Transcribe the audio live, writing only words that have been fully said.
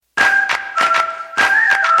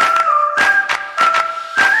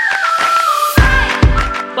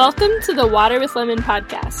Welcome to the Water with Lemon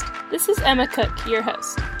podcast. This is Emma Cook, your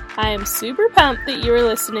host. I am super pumped that you are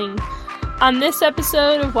listening. On this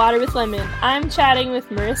episode of Water with Lemon, I'm chatting with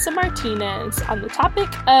Marissa Martinez on the topic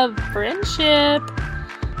of friendship.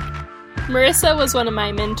 Marissa was one of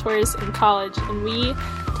my mentors in college, and we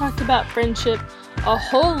talked about friendship a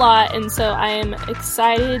whole lot, and so I am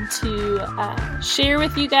excited to share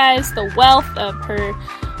with you guys the wealth of her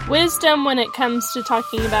wisdom when it comes to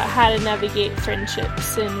talking about how to navigate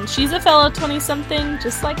friendships. And she's a fellow 20-something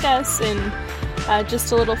just like us, and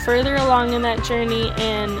just a little further along in that journey,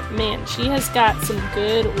 and man, she has got some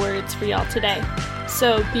good words for y'all today.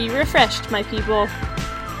 So be refreshed, my people.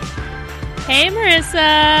 Hey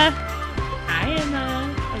Marissa! Hi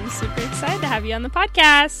Emma! I'm super excited to have you on the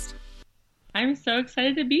podcast. I'm so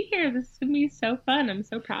excited to be here. This is going to be so fun. I'm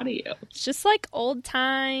so proud of you. It's just like old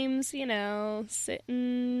times, you know,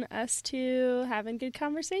 sitting, us two, having good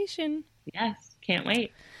conversation. Yes, can't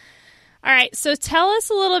wait. All right, so tell us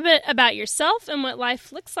a little bit about yourself and what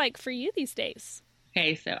life looks like for you these days.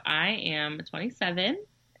 Okay, so I am 27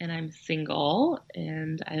 and I'm single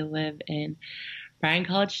and I live in Bryan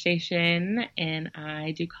College Station and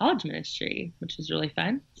I do college ministry, which is really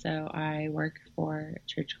fun. So I work for a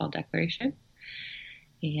church called Declaration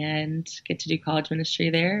and get to do college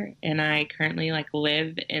ministry there. And I currently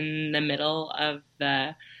live in the middle of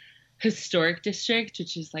the historic district,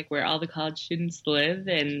 which is where all the college students live,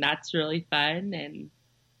 and that's really fun. And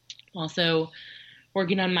also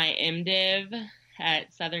working on my MDiv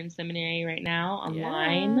at Southern Seminary right now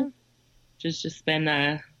online, which has just been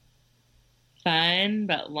a fun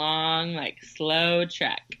but long, slow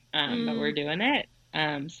trek. But we're doing it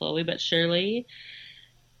slowly but surely.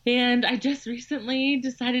 And I just recently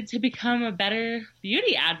decided to become a better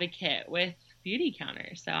beauty advocate with Beauty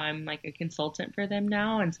Counter. So I'm a consultant for them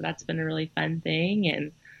now. And so that's been a really fun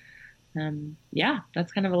thing. And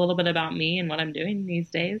that's kind of a little bit about me and what I'm doing these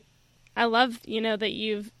days. I love, that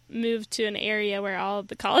you've moved to an area where all of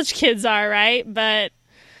the college kids are, right? But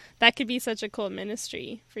that could be such a cool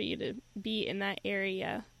ministry for you to be in that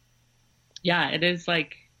area. Yeah, it is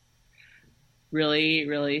really,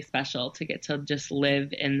 really special to get to just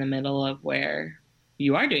live in the middle of where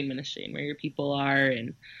you are doing ministry and where your people are.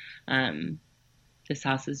 And this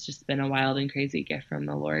house has just been a wild and crazy gift from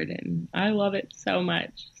the Lord, and I love it so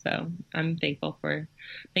much. So I'm thankful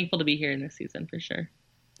to be here in this season for sure.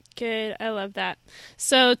 Good. I love that.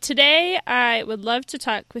 So today I would love to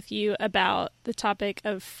talk with you about the topic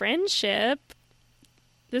of friendship.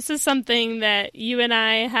 This is something that you and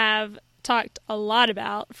I have talked a lot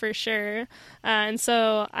about for sure. And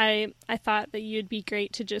so I thought that you'd be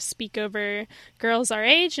great to just speak over girls our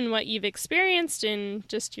age and what you've experienced and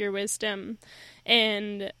just your wisdom.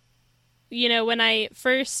 And, when I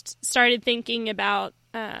first started thinking about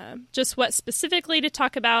just what specifically to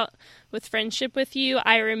talk about with friendship with you,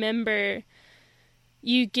 I remember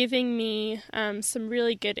you giving me some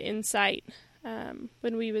really good insight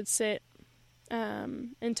when we would sit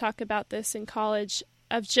and talk about this in college,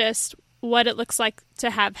 of just what it looks like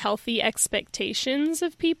to have healthy expectations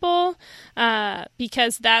of people,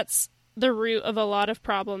 because that's the root of a lot of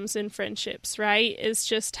problems in friendships, right? Is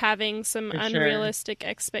just having some unrealistic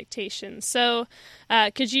expectations. So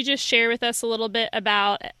could you just share with us a little bit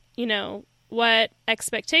about, what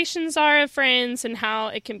expectations are of friends and how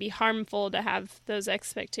it can be harmful to have those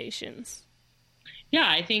expectations? Yeah,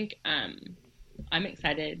 I think I'm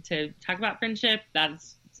excited to talk about friendship.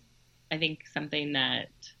 That's, I think, something that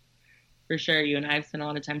for sure you and I have spent a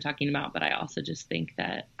lot of time talking about, but I also just think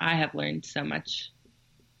that I have learned so much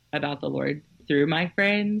about the Lord through my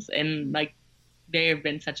friends, and they have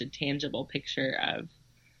been such a tangible picture of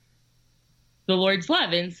the Lord's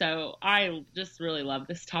love. And so I just really love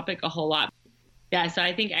this topic a whole lot. Yeah. So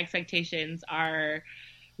I think expectations are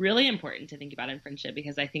really important to think about in friendship,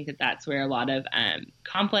 because I think that that's where a lot of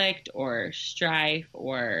conflict or strife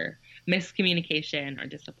or miscommunication or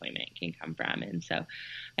disappointment can come from. And so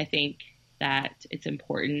I think that it's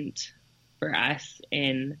important for us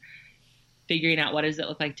in figuring out what does it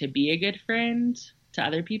look like to be a good friend to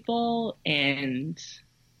other people, and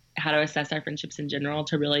how to assess our friendships in general,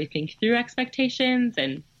 to really think through expectations.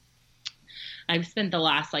 And I've spent the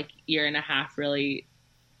last year and a half really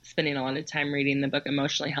spending a lot of time reading the book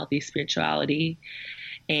Emotionally Healthy Spirituality,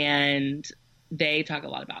 and they talk a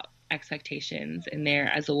lot about expectations in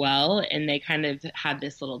there as well, and they kind of have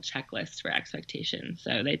this little checklist for expectations.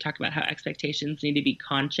 So they talk about how expectations need to be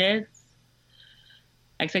conscious.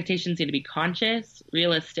 Expectations need to be conscious,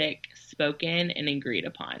 realistic, spoken, and agreed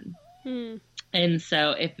upon. And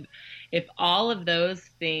so if all of those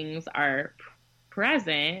things are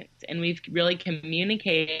present and we've really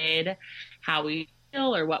communicated how we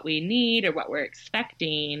or what we need or what we're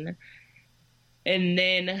expecting. And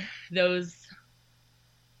then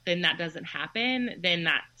then that doesn't happen, then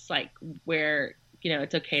that's like where,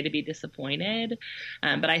 it's okay to be disappointed.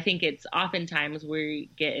 But I think it's oftentimes we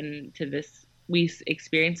get into this, we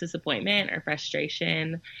experience disappointment or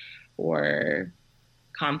frustration or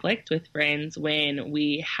conflict with friends when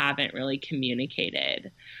we haven't really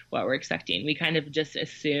communicated what we're expecting. We kind of just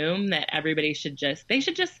assume that everybody should just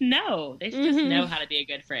know. They should just know how to be a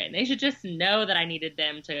good friend. They should just know that I needed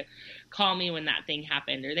them to call me when that thing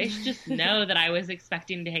happened, or they should just know that I was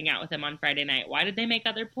expecting to hang out with them on Friday night. Why did they make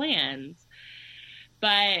other plans?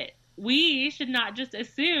 But we should not just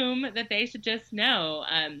assume that they should just know.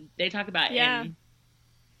 They talk about in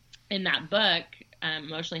that book,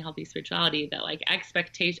 Emotionally Healthy Spirituality, that like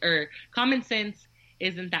expectation or common sense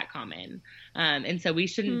isn't that common. And so we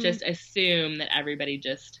shouldn't just assume that everybody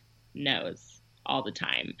just knows all the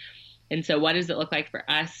time. And so what does it look like for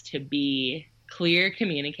us to be clear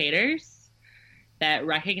communicators that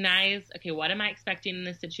recognize, okay, what am I expecting in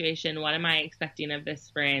this situation? What am I expecting of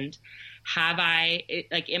this friend? Am I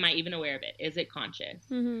even aware of it? Is it conscious?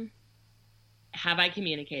 Have I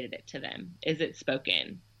communicated it to them? Is it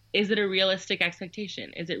spoken? Is it a realistic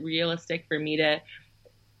expectation? Is it realistic for me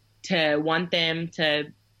to want them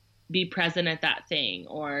to be present at that thing,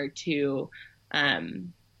 or to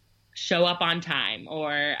show up on time,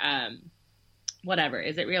 or whatever?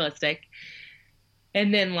 Is it realistic?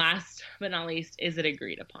 And then last but not least, is it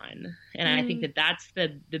agreed upon? And I think that that's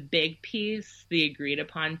the big piece, the agreed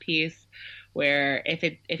upon piece, where if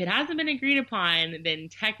it hasn't been agreed upon, then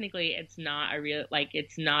technically it's not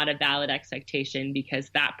it's not a valid expectation, because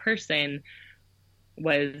that person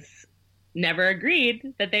was never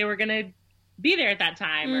agreed that they were going to be there at that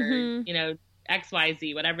time, or,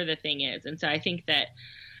 XYZ, whatever the thing is. And so I think that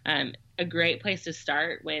a great place to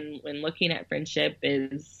start when looking at friendship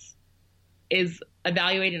is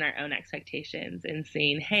evaluating our own expectations and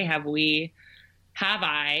seeing, hey, have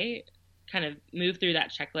I kind of moved through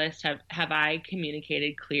that checklist? Have I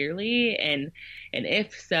communicated clearly? And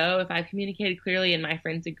if so, if I've communicated clearly and my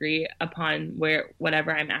friends agree upon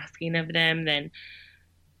whatever I'm asking of them, then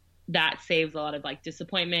that saves a lot of like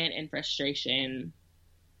disappointment and frustration.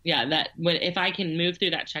 Yeah, if I can move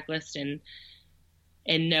through that checklist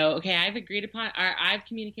and know, okay, I've agreed upon, or I've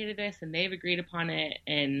communicated this and they've agreed upon it,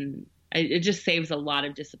 and it just saves a lot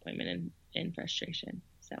of disappointment and frustration.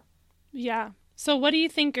 So, yeah. So what do you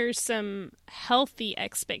think are some healthy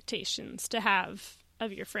expectations to have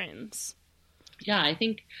of your friends? Yeah, I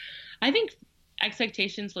think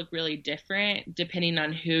expectations look really different depending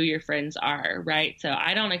on who your friends are, right? So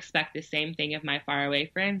I don't expect the same thing of my faraway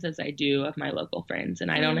friends as I do of my local friends.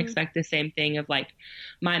 And I don't expect the same thing of like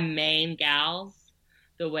my main gals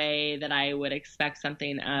the way that I would expect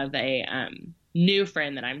something of a new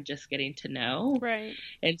friend that I'm just getting to know. Right.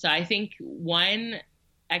 And so I think one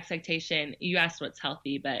expectation, you asked what's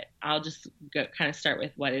healthy, but I'll just kind of start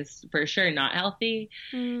with what is for sure not healthy,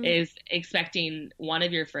 is expecting one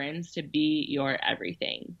of your friends to be your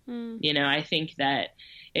everything. I think that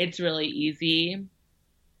it's really easy.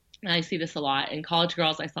 I see this a lot in college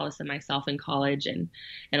girls. I saw this in myself in college and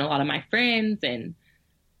a lot of my friends, and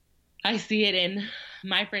I see it in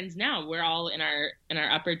my friends now. We're all in our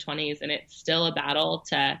upper 20s, and it's still a battle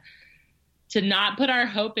to not put our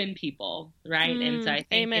hope in people, right? And so I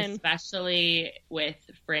think especially with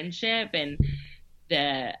friendship and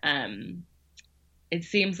it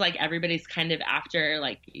seems like everybody's kind of after,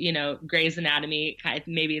 like, Grey's Anatomy kind of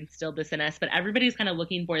maybe instilled this in us, but everybody's kind of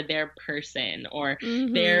looking for their person or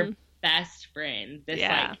their best friend, this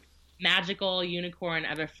like magical unicorn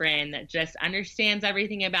of a friend that just understands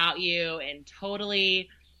everything about you and totally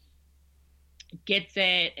gets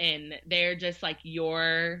it, and they're just like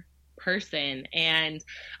your person. And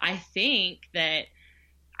I think that,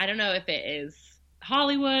 I don't know if it is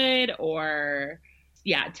Hollywood or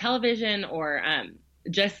television or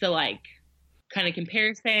just the like kind of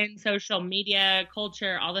comparison, social media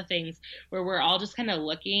culture, all the things where we're all just kind of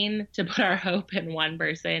looking to put our hope in one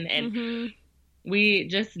person, and we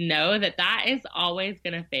just know that is always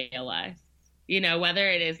going to fail us. Whether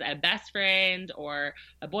it is a best friend or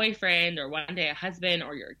a boyfriend or one day a husband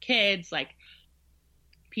or your kids, like,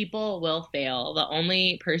 people will fail. The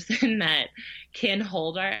only person that can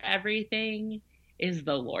hold our everything is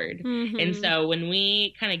the Lord. And so when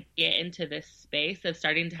we kind of get into this space of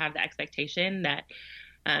starting to have the expectation that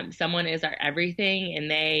someone is our everything, and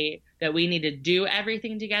that we need to do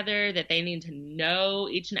everything together, that they need to know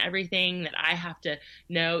each and everything, that I have to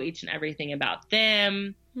know each and everything about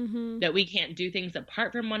them, that we can't do things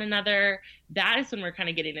apart from one another. That is when we're kind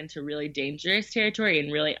of getting into really dangerous territory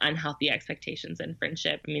and really unhealthy expectations in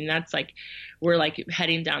friendship. I mean, that's like, we're like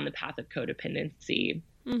heading down the path of codependency,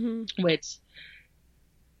 which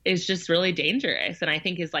is just really dangerous. And I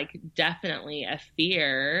think is like definitely a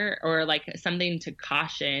fear, or like something to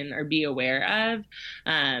caution or be aware of,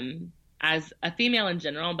 as a female in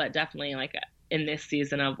general, but definitely like in this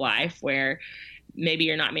season of life where maybe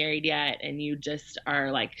you're not married yet and you just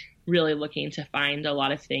are like really looking to find a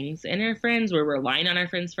lot of things in our friends. We're relying on our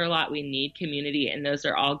friends for a lot. We need community, and those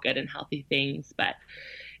are all good and healthy things, but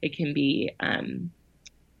it can be,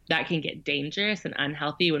 that can get dangerous and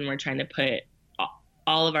unhealthy when we're trying to put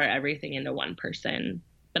all of our everything into one person.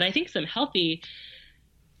 But I think some healthy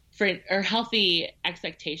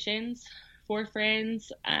expectations for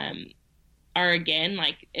friends are, again,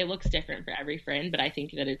 like, it looks different for every friend, but I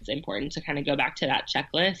think that it's important to kind of go back to that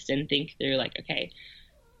checklist and think through, like, okay,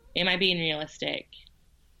 am I being realistic?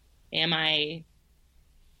 Have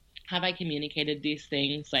I communicated these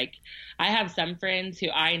things? Like, I have some friends who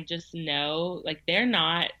I just know, like, they're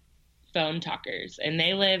not phone talkers, and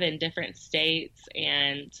they live in different states,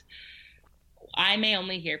 and I may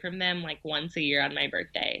only hear from them like once a year on my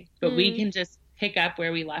birthday, but we can just pick up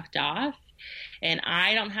where we left off. And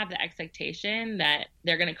I don't have the expectation that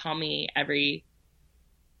they're going to call me every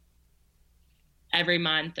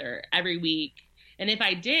month or every week. And if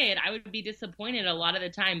I did, I would be disappointed a lot of the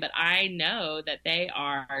time, but I know that they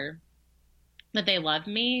love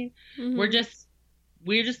me. We're just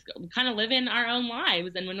kind of living our own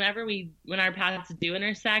lives. And when our paths do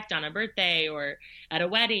intersect on a birthday or at a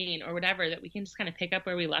wedding or whatever, that we can just kind of pick up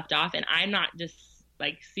where we left off. And I'm not just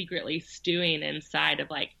like secretly stewing inside of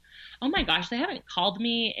like, oh my gosh, they haven't called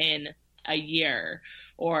me in a year,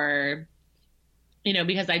 or,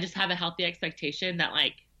 because I just have a healthy expectation that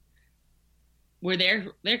like,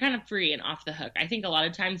 they're kind of free and off the hook. I think a lot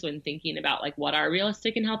of times when thinking about like what are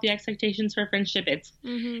realistic and healthy expectations for friendship,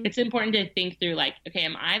 it's important to think through like, okay,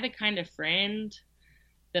 am I the kind of friend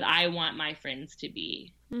that I want my friends to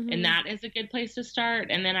be? And that is a good place to start.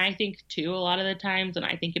 And then I think too, a lot of the times when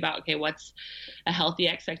I think about, okay, what's a healthy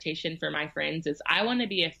expectation for my friends, is I want to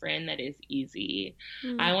be a friend that is easy.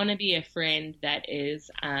 I want to be a friend that is,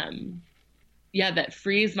 that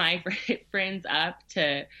frees my friends up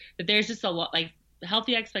that there's just a lot, like,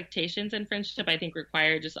 healthy expectations in friendship, I think,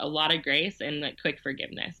 require just a lot of grace and like quick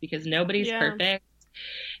forgiveness, because nobody's perfect.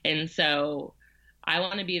 And so I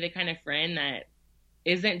want to be the kind of friend that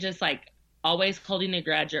isn't just like always holding a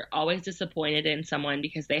grudge or always disappointed in someone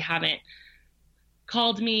because they haven't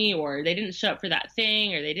called me, or they didn't show up for that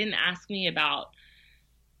thing, or they didn't ask me about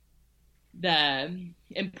the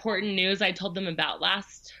important news I told them about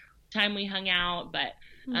last time we hung out. But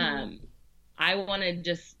I want to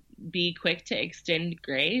just be quick to extend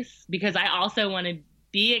grace, because I also want to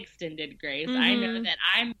be extended grace. I know that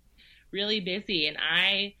I'm really busy, and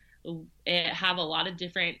I have a lot of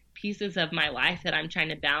different pieces of my life that I'm trying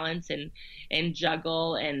to balance and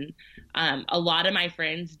juggle. And a lot of my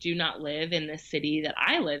friends do not live in the city that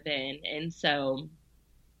I live in. And so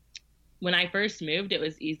when I first moved, it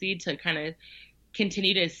was easy to kind of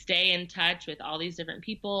continue to stay in touch with all these different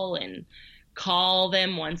people and call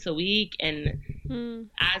them once a week. And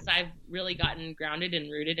as I've really gotten grounded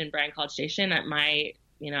and rooted in Bryan College Station, I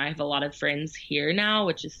have a lot of friends here now,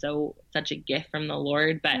 which is such a gift from the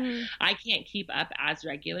Lord, but I can't keep up as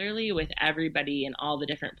regularly with everybody in all the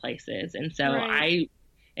different places. And so I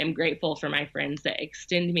am grateful for my friends that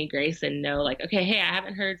extend me grace and know, like, okay, hey, I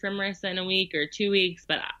haven't heard from Marissa in a week or 2 weeks,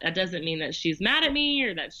 but that doesn't mean that she's mad at me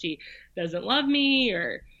or that she doesn't love me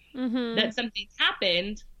or that something's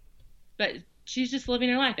happened, but she's just living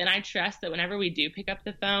her life. And I trust that whenever we do pick up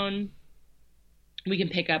the phone, we can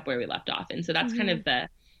pick up where we left off. And so that's kind of the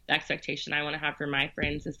expectation I want to have for my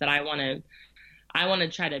friends, is that I want to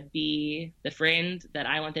try to be the friend that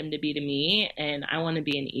I want them to be to me. And I want to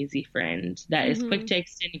be an easy friend that is quick to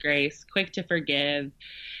extend grace, quick to forgive,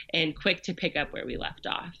 and quick to pick up where we left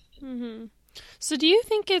off. So do you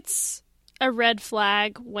think it's a red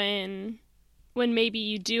flag when maybe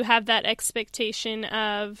you do have that expectation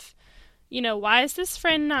of, why is this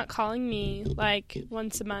friend not calling me like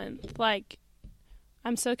once a month? Like,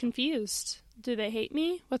 I'm so confused. Do they hate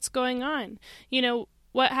me? What's going on?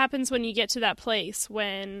 What happens when you get to that place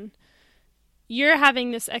when you're having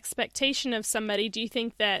this expectation of somebody? Do you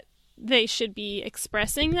think that they should be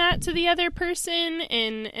expressing that to the other person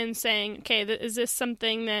and saying, okay, is this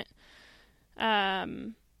something that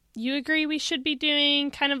you agree we should be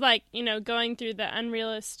doing, kind of like, going through the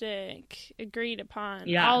unrealistic, agreed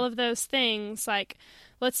upon, all of those things. Like,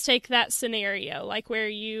 let's take that scenario, like where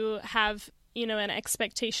you have, an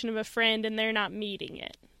expectation of a friend and they're not meeting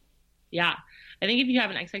it. Yeah. I think if you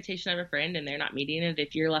have an expectation of a friend and they're not meeting it,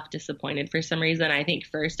 if you're left disappointed for some reason, I think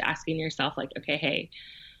first asking yourself, like, okay, hey,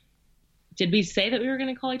 did we say that we were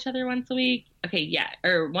going to call each other once a week? Okay, yeah.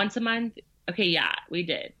 Or once a month? Okay, yeah, we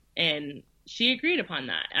did. And she agreed upon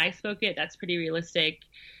that. I spoke it. That's pretty realistic.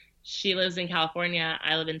 She lives in California.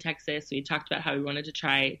 I live in Texas. We talked about how we wanted to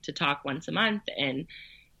try to talk once a month, and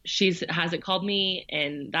she hasn't called me,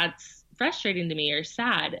 and that's frustrating to me or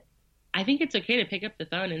sad. I think it's okay to pick up the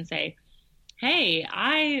phone and say, hey,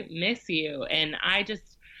 I miss you. And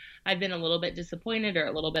I've been a little bit disappointed or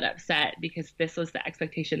a little bit upset because this was the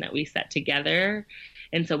expectation that we set together.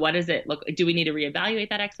 And so what does it look like? Do we need to reevaluate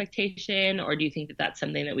that expectation? Or do you think that that's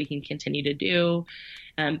something that we can continue to do?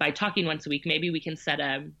 By talking once a week, maybe we can set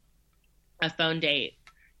a phone date,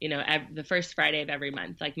 the first Friday of every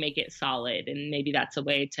month, like make it solid. And maybe that's a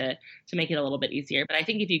way to make it a little bit easier. But I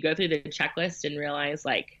think if you go through the checklist and realize,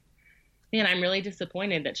 like, man, I'm really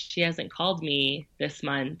disappointed that she hasn't called me this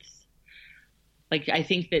month. Like, I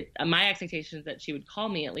think that my expectation is that she would call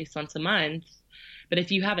me at least once a month. But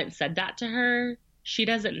if you haven't said that to her, she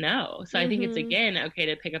doesn't know. So I think it's, again, okay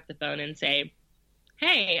to pick up the phone and say,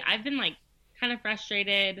 hey, I've been like kind of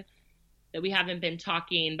frustrated that we haven't been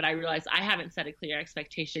talking, but I realize I haven't set a clear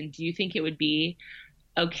expectation. Do you think it would be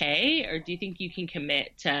okay? Or do you think you can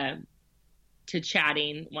commit to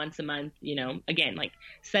chatting once a month? Again, like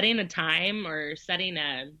setting a time or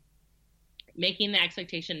making the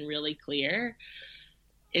expectation really clear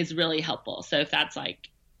is really helpful. So if that's like,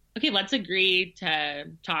 okay, let's agree to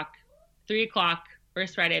talk 3:00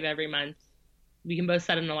 first Friday of every month. We can both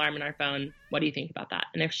set an alarm in our phone. What do you think about that?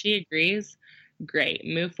 And if she agrees, great,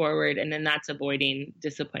 move forward. And then that's avoiding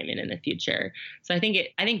disappointment in the future. So I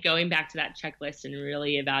think going back to that checklist and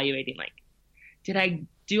really evaluating, like, did I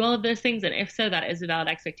do all of those things? And if so, that is a valid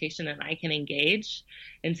expectation, and I can engage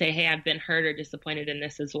and say, hey, I've been hurt or disappointed, and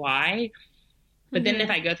this is why. But then if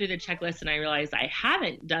I go through the checklist and I realize I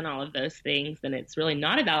haven't done all of those things, then it's really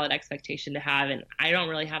not a valid expectation to have. And I don't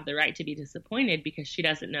really have the right to be disappointed because she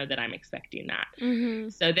doesn't know that I'm expecting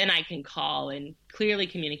that. So then I can call and clearly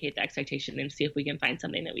communicate the expectation and see if we can find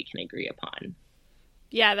something that we can agree upon.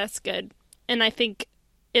 Yeah, that's good. And I think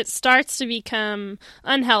it starts to become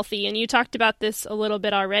unhealthy. And you talked about this a little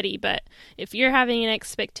bit already, but if you're having an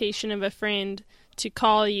expectation of a friend to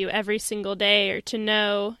call you every single day or to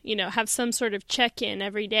know, have some sort of check-in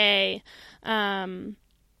every day, to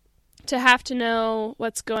have to know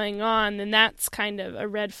what's going on, then that's kind of a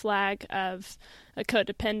red flag of a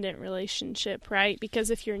codependent relationship, right? Because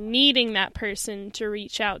if you're needing that person to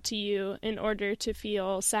reach out to you in order to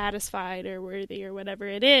feel satisfied or worthy or whatever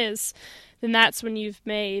it is, then that's when you've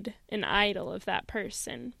made an idol of that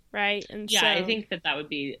person, right? And yeah, so I think that would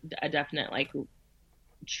be a definite, like,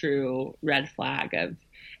 true red flag of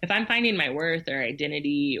if I'm finding my worth or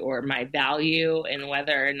identity or my value in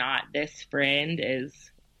whether or not this friend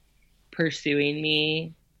is pursuing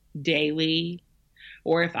me daily,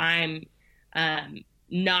 or if I'm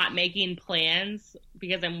not making plans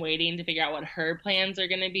because I'm waiting to figure out what her plans are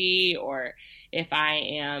going to be, or if I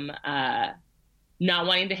am not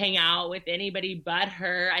wanting to hang out with anybody but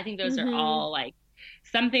her. I think those are all like,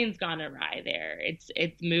 something's gone awry there.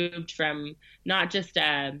 It's moved from not just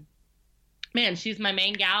man, she's my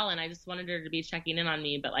main gal and I just wanted her to be checking in on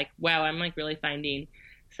me, but like, wow, I'm like really finding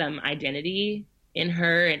some identity in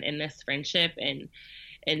her and in this friendship,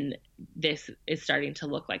 and this is starting to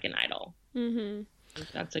look like an idol.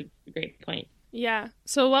 That's a great point. Yeah.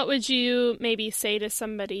 So what would you maybe say to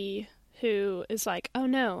somebody who is like, oh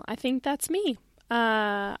no, I think that's me.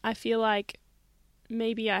 I feel like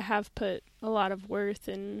maybe I have put a lot of worth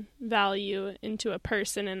and value into a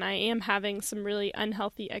person and I am having some really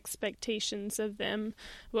unhealthy expectations of them.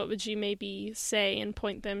 What would you maybe say and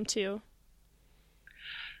point them to?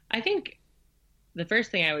 I think the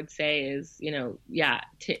first thing I would say is,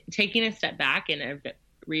 taking a step back and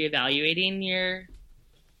reevaluating your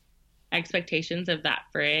expectations of that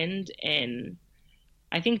friend. And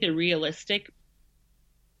I think the realistic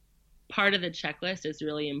part of the checklist is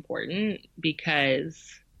really important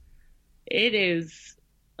because it is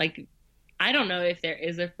like, I don't know if there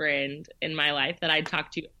is a friend in my life that I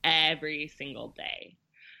talk to every single day.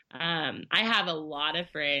 I have a lot of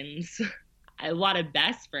friends, a lot of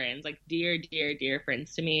best friends, like dear, dear, dear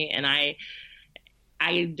friends to me. And I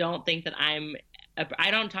don't think that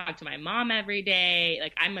I don't talk to my mom every day.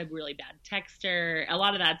 Like, I'm a really bad texter. A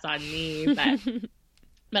lot of that's on me, but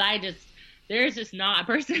there's just not a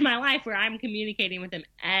person in my life where I'm communicating with them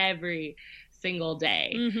every single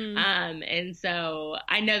day. Mm-hmm. And so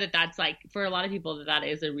I know that that's like, for a lot of people, that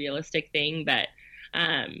is a realistic thing, but,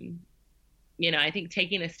 you know, I think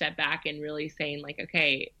taking a step back and really saying like,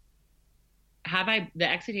 okay, have I, the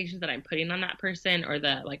expectations that I'm putting on that person, or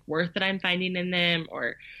the like worth that I'm finding in them,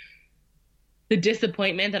 or the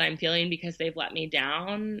disappointment that I'm feeling because they've let me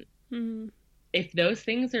down. Mm-hmm. If those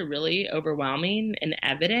things are really overwhelming and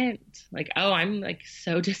evident, like, oh, I'm like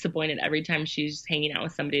so disappointed every time she's hanging out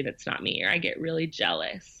with somebody that's not me, or I get really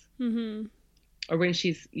jealous, Mm-hmm. or when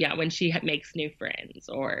she makes new friends,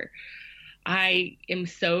 or I am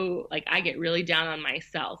so like, I get really down on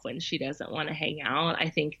myself when she doesn't want to hang out. I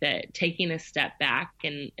think that taking a step back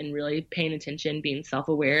and really paying attention, being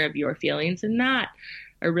self-aware of your feelings in that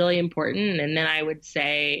are really important. And then I would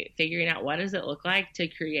say figuring out, what does it look like to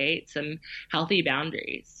create some healthy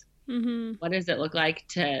boundaries? Mm-hmm. What does it look like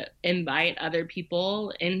to invite other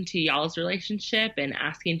people into y'all's relationship and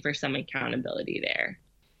asking for some accountability there?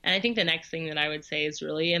 And I think the next thing that I would say is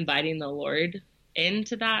really inviting the Lord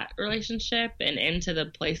into that relationship and into the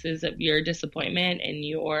places of your disappointment and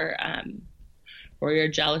your or your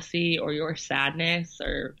jealousy or your sadness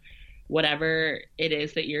or whatever it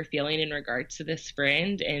is that you're feeling in regards to this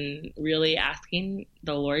friend, and really asking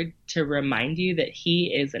the Lord to remind you that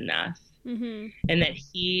He is enough. Mm-hmm. And that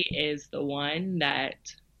He is the one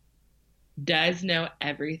that does know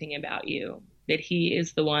everything about you, that He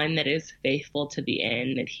is the one that is faithful to the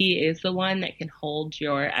end, that He is the one that can hold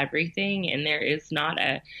your everything. And there is not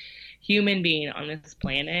a human being on this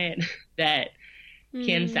planet that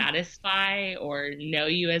can satisfy or know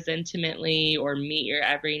you as intimately or meet your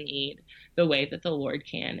every need the way that the Lord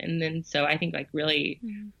can. And then so I think like really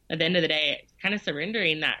at the end of the day, kind of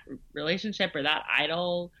surrendering that relationship or that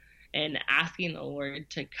idol and asking the Lord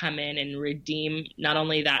to come in and redeem not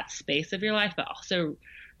only that space of your life, but also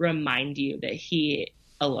remind you that He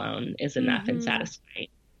alone is enough and satisfying,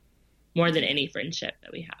 more than any friendship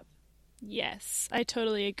that we have. Yes, I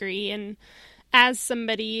totally agree. And as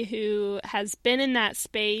somebody who has been in that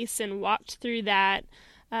space and walked through that,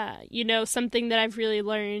 you know, something that I've really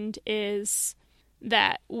learned is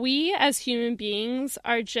that we as human beings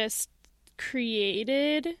are just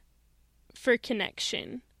created for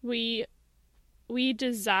connection. We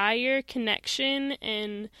desire connection,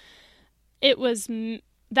 and that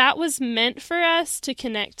was meant for us to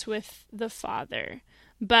connect with the Father.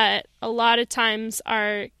 But a lot of times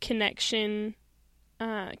our connection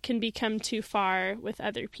can become too far with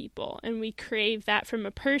other people, and we crave that from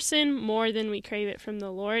a person more than we crave it from the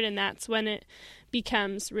Lord. And that's when it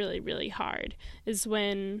becomes really, really hard, is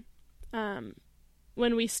when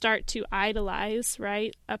we start to idolize,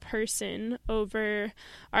 right, a person over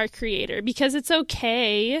our Creator, because it's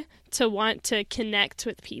okay to want to connect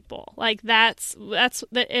with people. Like that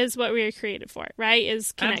is what we are created for, right?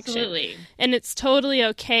 Is connection. Absolutely. And it's totally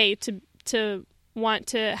okay to want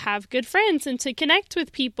to have good friends and to connect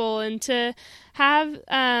with people and to have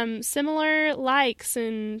similar likes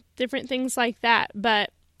and different things like that.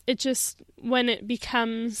 But it just, when it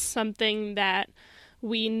becomes something that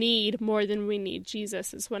we need more than we need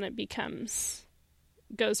Jesus, is when it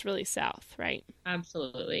goes really south, right?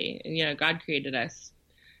 Absolutely. You know, God created us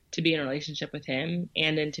to be in a relationship with Him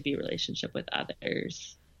and then to be in a relationship with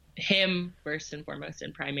others. Him first and foremost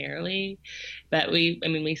and primarily. But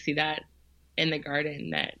we see that in the garden,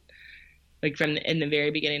 that like in the very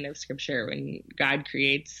beginning of Scripture, when God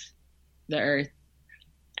creates the earth,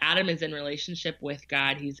 Adam is in relationship with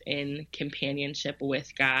God. He's in companionship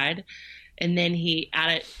with God. And then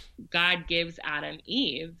God gives Adam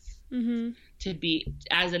Eve to be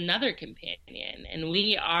as another companion. And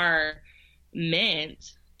we are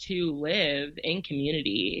meant to live in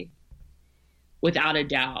community without a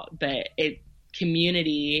doubt, but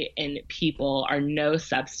community and people are no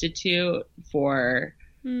substitute for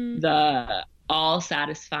the all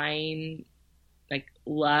satisfying like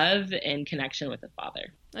love and connection with the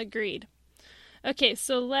Father. Agreed. Okay,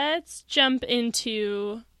 so let's jump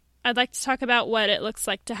into, I'd like to talk about what it looks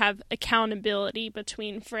like to have accountability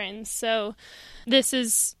between friends. So this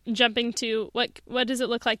is jumping to what does it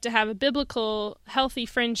look like to have a biblical, healthy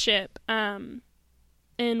friendship? And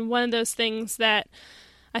one of those things that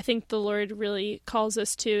I think the Lord really calls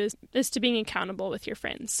us to is to being accountable with your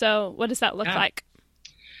friends. So what does that look like?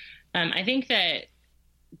 I think that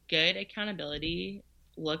good accountability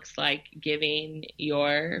looks like giving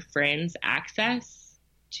your friends access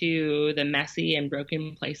to the messy and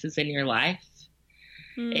broken places in your life,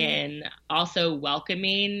 and also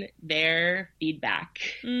welcoming their feedback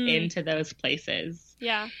into those places.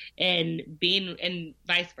 Yeah. And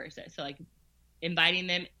vice versa. So like inviting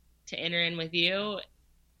them to enter in with you,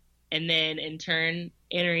 and then in turn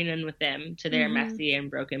entering in with them to their messy and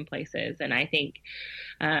broken places. And I think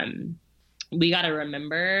we got to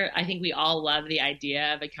remember, I think we all love the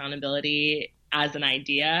idea of accountability as an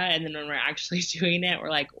idea. And then when we're actually doing it, we're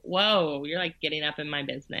like, whoa, you're like getting up in my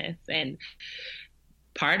business. And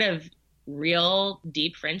part of real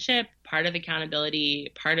deep friendship, part of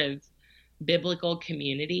accountability, part of biblical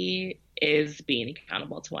community is being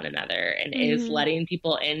accountable to one another and is letting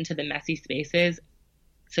people into the messy spaces.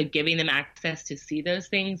 So giving them access to see those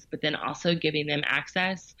things, but then also giving them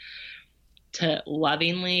access to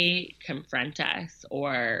lovingly confront us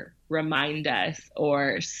or remind us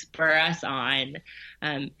or spur us on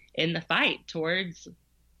in the fight towards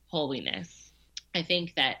holiness. I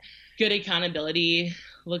think that good accountability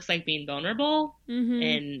looks like being vulnerable.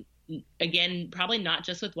 And again, probably not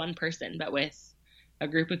just with one person, but with a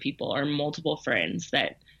group of people or multiple friends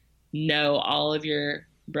that know all of your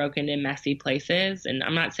broken and messy places. And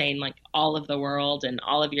I'm not saying like all of the world and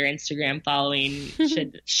all of your Instagram following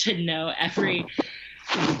should know every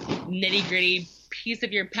nitty gritty piece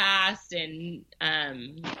of your past and,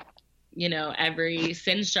 every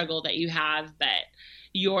sin struggle that you have, but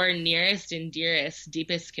your nearest and dearest,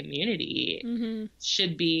 deepest community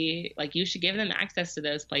should be like, you should give them access to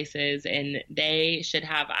those places, and they should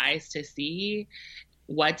have eyes to see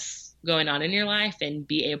what's going on in your life and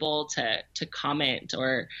be able to comment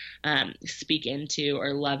or speak into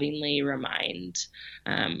or lovingly remind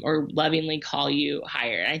or lovingly call you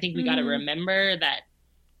higher. And I think we got to remember that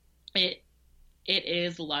it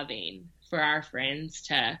is loving for our friends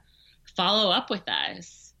to follow up with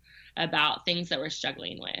us about things that we're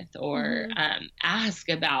struggling with, or ask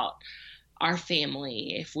about our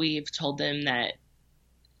family if we've told them that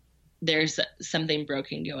there's something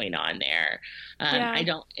broken going on there.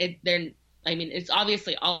 It's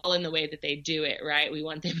obviously all in the way that they do it, right? We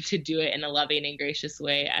want them to do it in a loving and gracious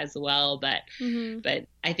way as well. But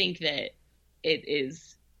I think that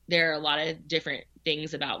there are a lot of different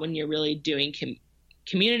things about when you're really doing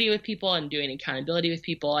community with people and doing accountability with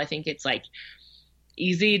people. I think it's like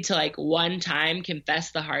easy to like one time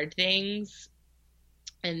confess the hard things,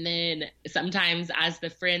 and then sometimes as the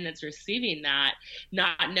friend that's receiving that,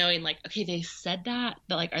 not knowing like, okay, they said that,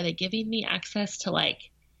 but like, are they giving me access to like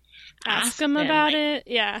ask them about it?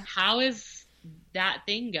 Yeah. How is that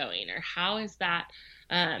thing going? Or how is that,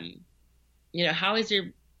 how is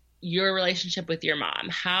your relationship with your mom?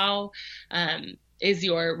 How, is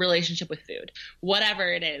your relationship with food?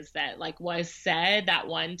 Whatever it is that like was said that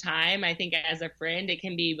one time, I think as a friend, it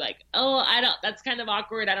can be like, oh, that's kind of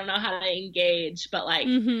awkward. I don't know how to engage. But like,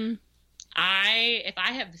 if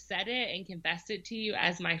I have said it and confessed it to you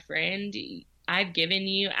as my friend, I've given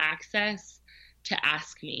you access to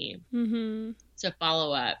ask me, to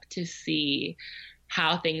follow up, to see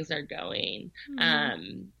how things are going.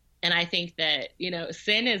 And I think that,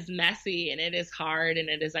 sin is messy and it is hard and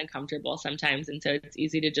it is uncomfortable sometimes. And so it's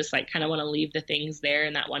easy to just like kind of want to leave the things there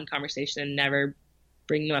in that one conversation and never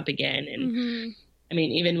bring them up again. And I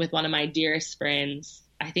mean, even with one of my dearest friends,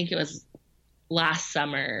 I think it was last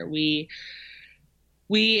summer, we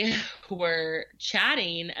were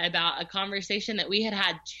chatting about a conversation that we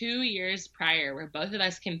had 2 years prior where both of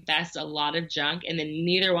us confessed a lot of junk, and then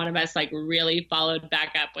neither one of us like really followed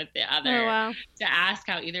back up with the other to ask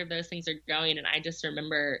how either of those things are going. And I just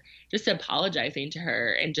remember just apologizing to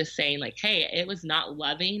her and just saying like, hey, it was not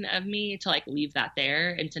loving of me to like leave that there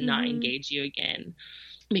and to not engage you again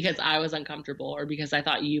because I was uncomfortable or because I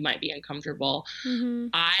thought you might be uncomfortable.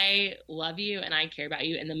 I love you and I care about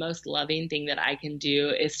you. And the most loving thing that I can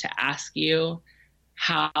do is to ask you,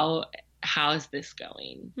 how is this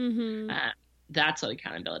going? That's what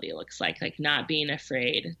accountability looks like not being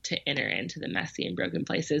afraid to enter into the messy and broken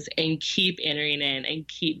places and keep entering in and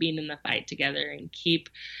keep being in the fight together and keep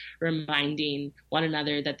reminding one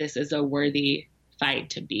another that this is a worthy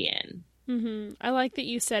fight to be in. I like that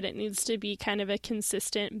you said it needs to be kind of a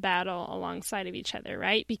consistent battle alongside of each other,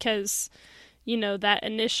 right? Because, that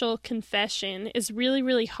initial confession is really,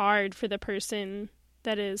 really hard for the person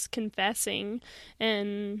that is confessing.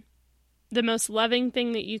 And the most loving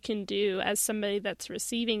thing that you can do as somebody that's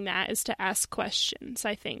receiving that is to ask questions,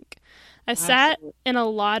 I think. I sat in a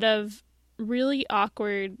lot of really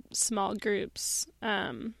awkward small groups,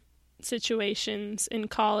 situations in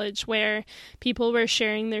college where people were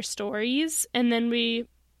sharing their stories, and then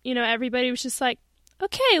everybody was just like,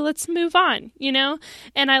 okay, let's move on,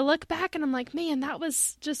 and I look back and I'm like, man, that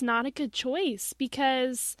was just not a good choice,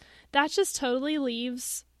 because that just totally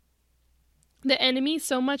leaves the enemy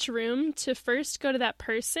so much room to first go to that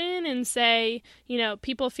person and say,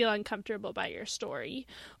 people feel uncomfortable by your story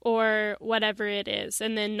or whatever it is,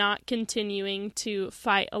 and then not continuing to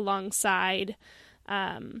fight alongside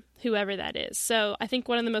whoever that is. So I think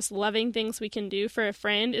one of the most loving things we can do for a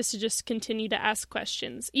friend is to just continue to ask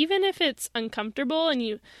questions, even if it's uncomfortable and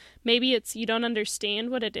you don't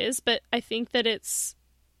understand what it is, but I think that it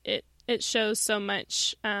shows so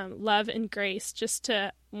much love and grace just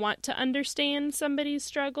to want to understand somebody's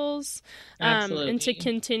struggles, and to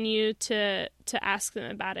continue to ask them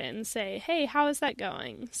about it and say, hey, how is that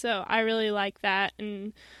going? So I really like that,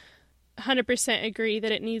 and 100% agree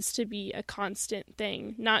that it needs to be a constant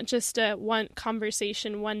thing, not just a one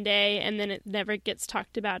conversation one day and then it never gets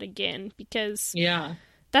talked about again, because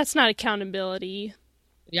that's not accountability.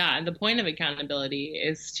 Yeah, the point of accountability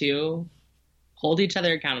is to hold each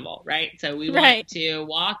other accountable, right? So we want to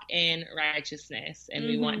walk in righteousness, and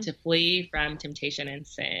we want to flee from temptation and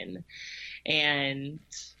sin. And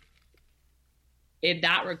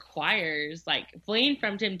that requires, fleeing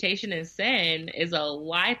from temptation and sin is a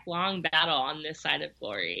lifelong battle on this side of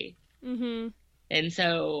glory. Mm-hmm. And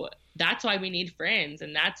so that's why we need friends,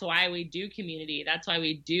 and that's why we do community. That's why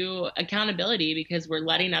we do accountability, because we're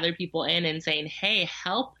letting other people in and saying, hey,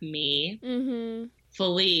 help me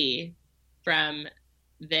flee from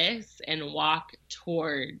this and walk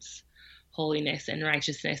towards holiness and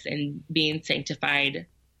righteousness and being sanctified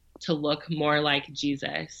to look more like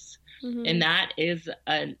Jesus. Mm-hmm. And that is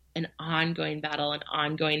an ongoing battle, an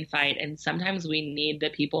ongoing fight. And sometimes we need the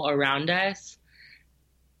people around us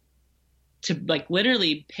to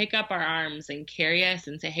literally pick up our arms and carry us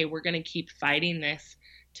and say, hey, we're going to keep fighting this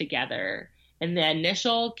together. And the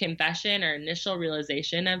initial confession or initial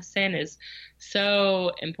realization of sin is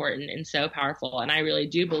so important and so powerful. And I really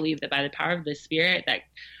do believe that by the power of the Spirit,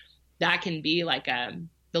 that can be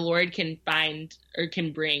the Lord can find or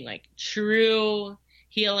can bring true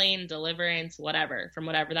healing, deliverance, whatever, from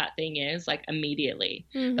whatever that thing is, immediately.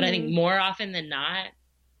 Mm-hmm. But I think more often than not,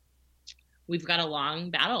 we've got a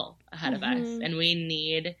long battle ahead of us, and we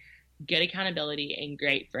need good accountability and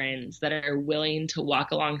great friends that are willing to walk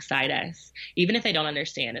alongside us, even if they don't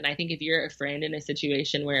understand. And I think if you're a friend in a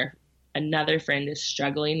situation where another friend is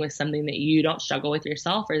struggling with something that you don't struggle with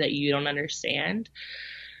yourself or that you don't understand,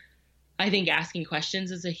 I think asking questions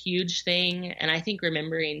is a huge thing. And I think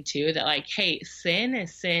remembering too that hey, sin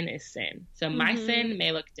is sin is sin. So my sin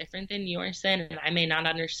may look different than your sin, and I may not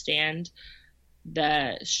understand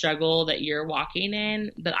the struggle that you're walking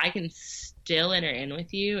in, but I can still enter in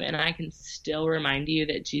with you, and I can still remind you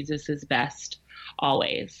that Jesus is best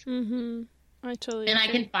always. Mm-hmm. I totally And agree.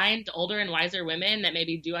 I can find older and wiser women that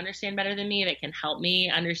maybe do understand better than me, that can help me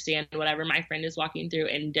understand whatever my friend is walking through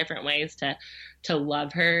in different ways to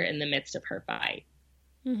love her in the midst of her fight.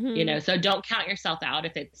 Mm-hmm. So don't count yourself out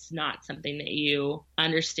if it's not something that you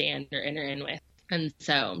understand or enter in with. And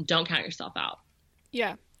so don't count yourself out.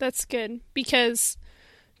 Yeah, that's good, because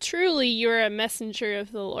truly you're a messenger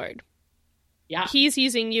of the Lord. Yeah. He's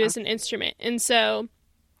using you as an instrument. And so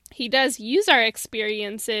he does use our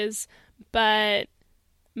experiences, but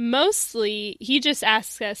mostly he just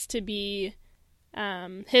asks us to be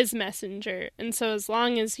his messenger. And so as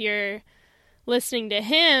long as you're listening to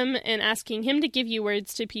him and asking him to give you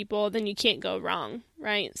words to people, then you can't go wrong,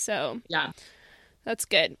 right? So yeah, that's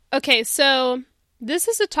good. Okay, so this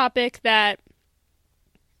is a topic that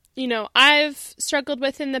I've struggled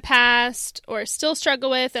with in the past or still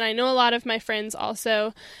struggle with, and I know a lot of my friends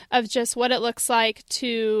also, of just what it looks like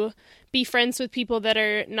to be friends with people that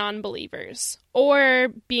are non-believers, or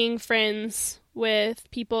being friends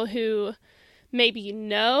with people who maybe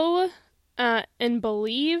know and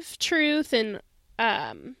believe truth and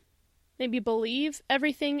maybe believe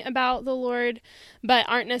everything about the Lord, but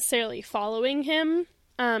aren't necessarily following him,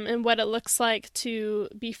 and what it looks like to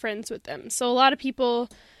be friends with them. So a lot of people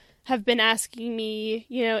have been asking me,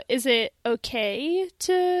 is it okay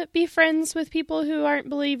to be friends with people who aren't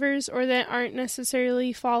believers or that aren't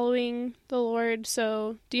necessarily following the Lord?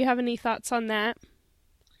 So do you have any thoughts on that?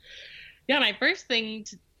 Yeah, my first thing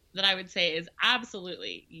that I would say is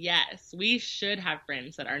absolutely, yes. We should have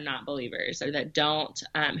friends that are not believers, or that don't,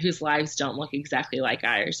 whose lives don't look exactly like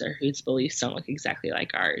ours, or whose beliefs don't look exactly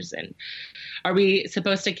like ours. And are we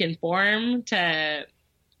supposed to conform to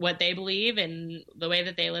what they believe and the way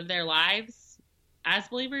that they live their lives as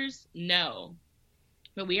believers? No.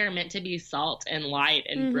 But we are meant to be salt and light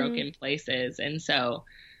in broken places. And so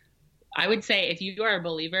I would say if you are a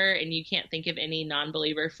believer and you can't think of any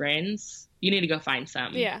non-believer friends, you need to go find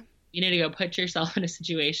some. Yeah. You need to go put yourself in a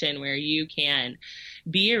situation where you can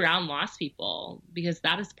be around lost people, because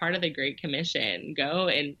that is part of the Great Commission. Go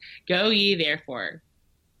ye therefore.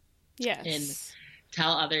 Yes. And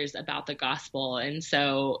tell others about the gospel. And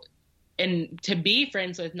so, and to be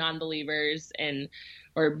friends with non-believers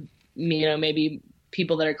or, maybe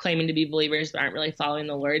people that are claiming to be believers but aren't really following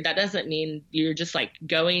the Lord, that doesn't mean you're just like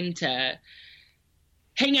going to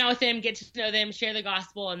hang out with them, get to know them, share the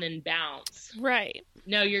gospel, and then bounce. Right.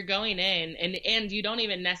 No, you're going in, and you don't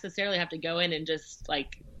even necessarily have to go in and just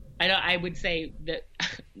like, I would say that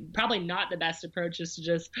probably not the best approach is to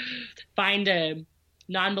just find a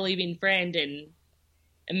non-believing friend and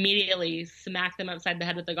immediately smack them upside the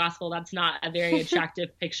head with the gospel. That's not a very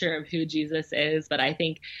attractive picture of who Jesus is. But I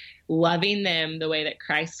think loving them the way that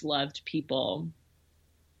Christ loved people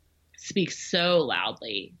speaks so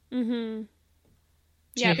loudly. Mm-hmm.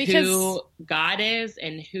 Yeah, because who God is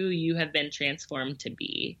and who you have been transformed to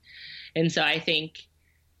be. And so I think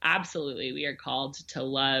absolutely we are called to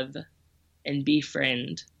love and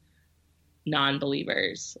befriend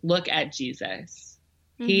non-believers. Look at Jesus.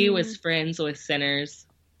 Mm-hmm. He was friends with sinners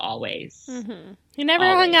always. Mm-hmm. He never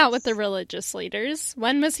hung out with the religious leaders.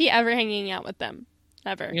 When was he ever hanging out with them?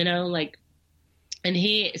 Ever. And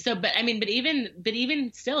but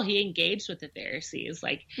even still, he engaged with the Pharisees.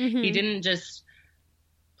 Like, mm-hmm. He didn't just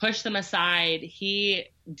push them aside. He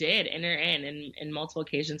did enter in multiple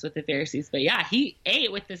occasions with the Pharisees. But yeah, he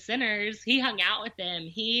ate with the sinners. He hung out with them.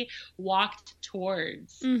 He walked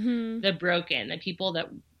towards mm-hmm. the broken, the people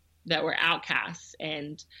that were outcasts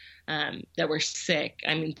and that were sick.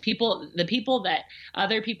 I mean, the people that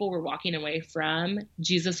other people were walking away from,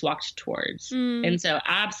 Jesus walked towards. Mm. And so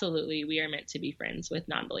absolutely we are meant to be friends with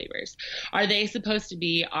non-believers. Are they supposed to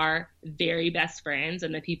be our very best friends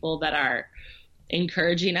and the people that are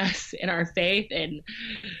encouraging us in our faith and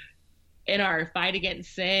in our fight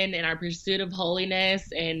against sin and our pursuit of holiness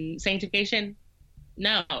and sanctification?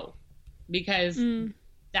 No, because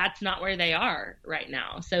that's not where they are right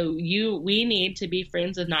now. So we need to be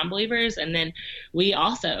friends with non-believers, and then we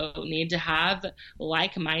also need to have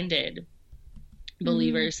like-minded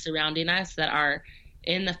believers surrounding us that are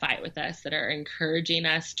in the fight with us, that are encouraging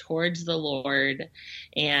us towards the Lord.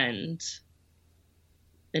 And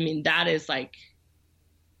I mean, that is like,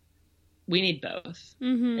 we need both,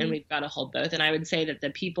 and we've got to hold both. And I would say that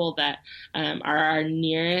the people that are our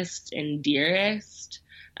nearest and dearest,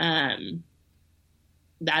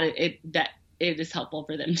 that it is helpful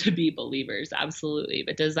for them to be believers. Absolutely.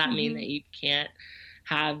 But does that mean that you can't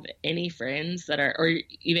have any friends that are, or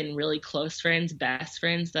even really close friends, best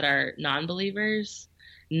friends that are non-believers?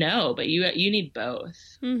 No, but you need both.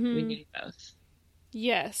 Mm-hmm. We need both.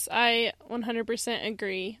 Yes, I 100%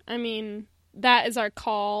 agree. I mean, that is our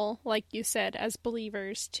call, like you said, as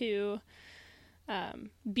believers to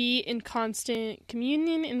be in constant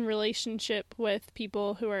communion and relationship with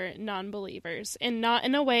people who are non-believers, and not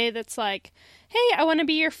in a way that's like, hey, I want to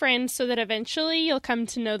be your friend so that eventually you'll come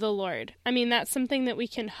to know the Lord. I mean, that's something that we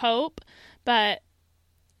can hope, but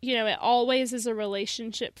it always is a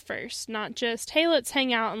relationship first, not just, hey, let's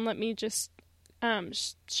hang out and let me just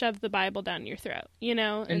shove the Bible down your throat,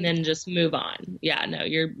 and then just move on. Yeah, no,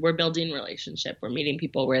 we're building relationship. We're meeting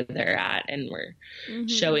people where they're at, and we're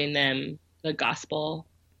showing them the gospel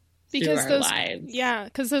through our lives. Yeah,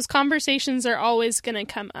 because those conversations are always going to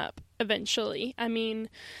come up eventually. I mean,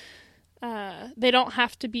 they don't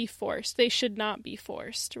have to be forced. They should not be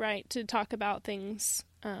forced, right, to talk about things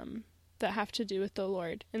that have to do with the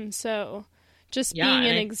Lord. And so just being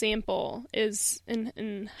an example is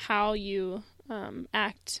in how you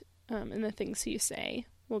act and the things you say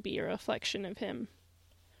will be a reflection of Him.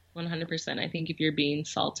 100%. I think if you're being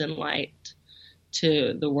salt and light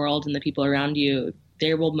to the world and the people around you,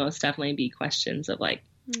 there will most definitely be questions of like,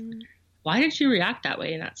 why did you react that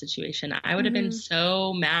way in that situation? I would have been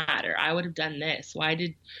so mad, or I would have done this. Why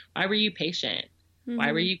were you patient?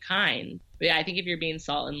 Why were you kind? But yeah, I think if you're being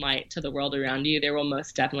salt and light to the world around you, there will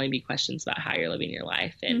most definitely be questions about how you're living your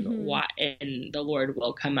life and why, and the Lord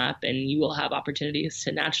will come up, and you will have opportunities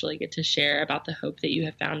to naturally get to share about the hope that you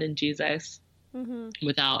have found in Jesus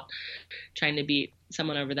without trying to beat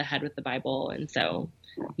someone over the head with the Bible. And so,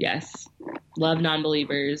 yes, love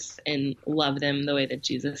non-believers and love them the way that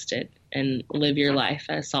Jesus did, and live your life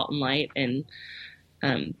as salt and light. And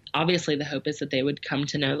obviously the hope is that they would come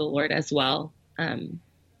to know the Lord as well.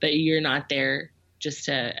 But you're not there just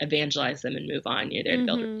to evangelize them and move on. You're there to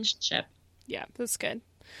build a relationship. Yeah, that's good.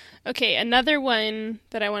 Okay, another one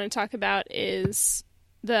that I want to talk about is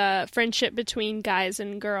the friendship between guys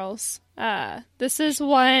and girls. This is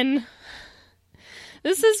one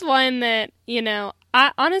that,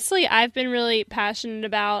 I've been really passionate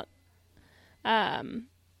about And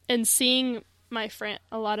seeing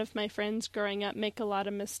a lot of my friends growing up make a lot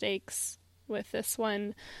of mistakes with this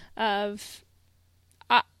one of,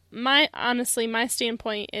 my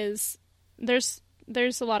standpoint is there's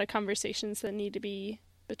a lot of conversations that need to be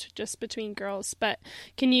just between girls, but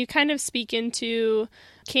can you kind of speak into,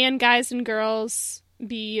 can guys and girls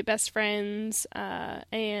be best friends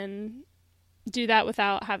and do that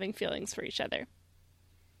without having feelings for each other?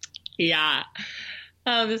 Yeah.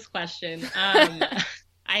 Oh, this question.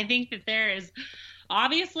 I think that there is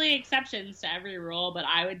obviously exceptions to every rule, but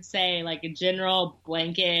I would say like a general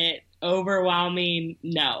blanket overwhelming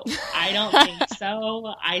no. I don't think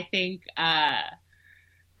so.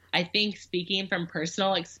 I think speaking from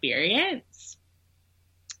personal experience,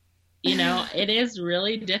 it is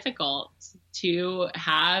really difficult to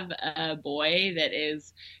have a boy that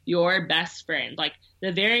is your best friend, like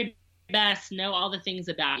the very best, know all the things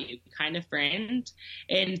about you kind of friend,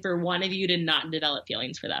 and for one of you to not develop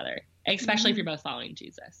feelings for the other, especially if you're both following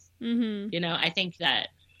Jesus. I think that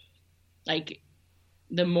like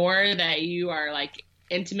the more that you are like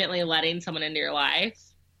intimately letting someone into your life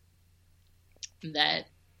that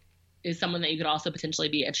is someone that you could also potentially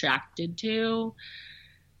be attracted to,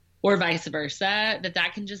 or vice versa,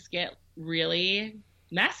 that can just get really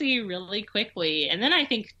messy really quickly. And then I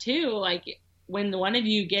think too, like when one of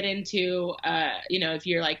you get into, if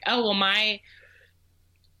you're like, oh, well, my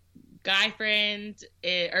guy friend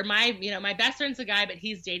or my best friend's a guy, but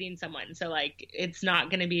he's dating someone. So like, it's not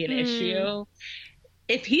going to be an issue.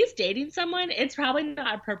 If he's dating someone, it's probably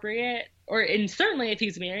not appropriate, and certainly if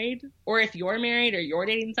he's married, or if you're married or you're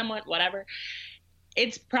dating someone, whatever,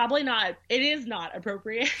 it is not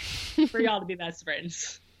appropriate for y'all to be best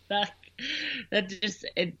friends. That just,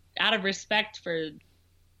 out of respect for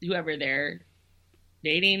whoever they're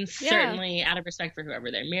dating, certainly out of respect for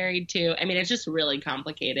whoever they're married to. I mean, it's just really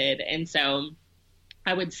complicated. And so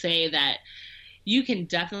I would say that you can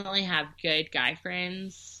definitely have good guy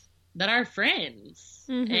friends that are friends.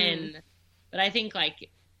 But I think like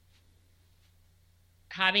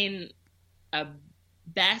having a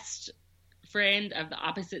best friend of the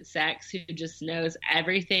opposite sex who just knows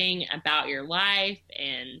everything about your life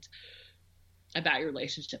and about your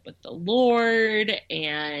relationship with the Lord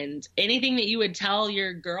and anything that you would tell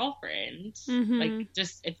your girlfriend, like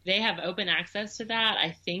just if they have open access to that,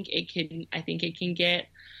 I think it can get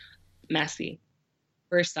messy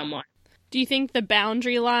for someone. Do you think the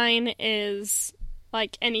boundary line is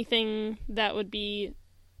like anything that would be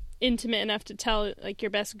intimate enough to tell like your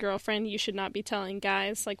best girlfriend you should not be telling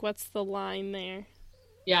guys? Like, what's the line there?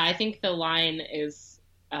 Yeah, I think the line is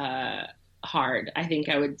hard. I think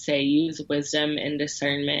I would say use wisdom and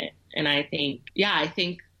discernment. And I think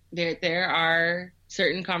there are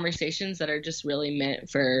certain conversations that are just really meant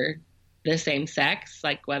for the same sex,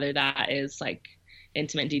 like whether that is like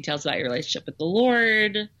intimate details about your relationship with the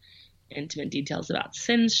Lord, intimate details about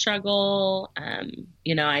sin struggle.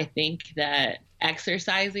 I think that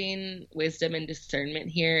exercising wisdom and discernment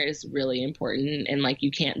here is really important. And like, you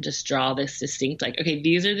can't just draw this distinct, like, okay,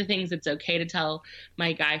 these are the things it's okay to tell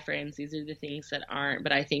my guy friends. These are the things that aren't.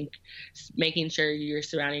 But I think making sure you're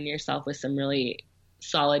surrounding yourself with some really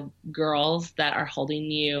solid girls that are holding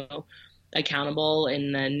you accountable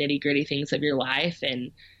in the nitty gritty things of your life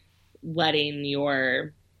and letting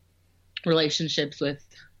your relationships with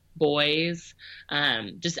boys,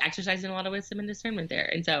 just exercising a lot of wisdom and discernment there.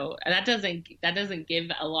 And so that doesn't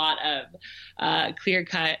give a lot of clear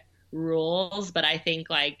cut rules, but I think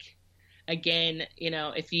like, again,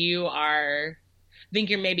 if you think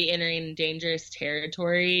you're maybe entering dangerous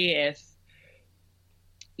territory if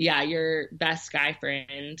your best guy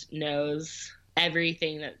friend knows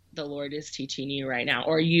everything that the Lord is teaching you right now,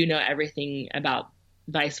 or everything about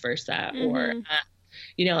vice versa, or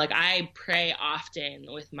like I pray often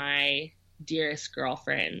with my dearest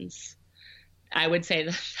girlfriends. I would say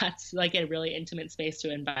that that's like a really intimate space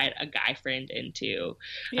to invite a guy friend into.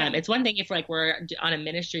 It's one thing if like we're on a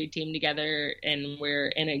ministry team together and we're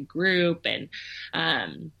in a group and,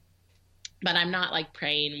 but I'm not like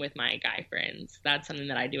praying with my guy friends. That's something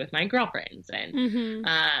that I do with my girlfriends. And,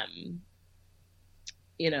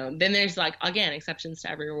 then there's like, again, exceptions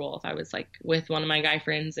to every rule. If I was like with one of my guy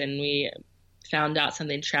friends and we found out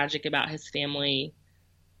something tragic about his family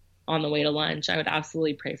on the way to lunch, I would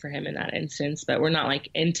absolutely pray for him in that instance. But we're not like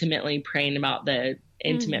intimately praying about the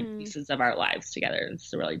intimate pieces of our lives together.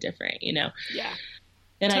 It's really different, Yeah.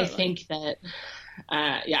 And totally. I think that,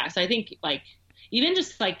 so I think like, even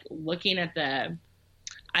just like looking at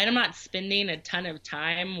I'm not spending a ton of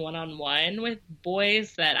time one-on-one with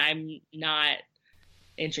boys that I'm not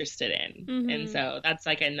interested in. And so that's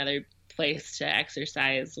like another place to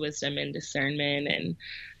exercise wisdom and discernment. And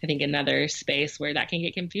I think another space where that can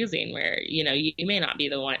get confusing, where, you know, you may not be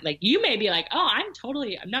the one, like, you may be like, oh, I'm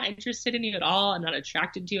not interested in you at all. I'm not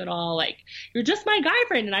attracted to you at all. Like, you're just my guy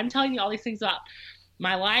friend. And I'm telling you all these things about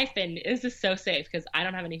my life. And this is so safe because I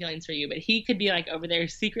don't have any feelings for you. But he could be like over there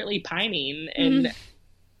secretly pining and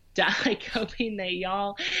like hoping that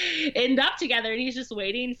y'all end up together. And he's just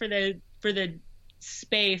waiting for the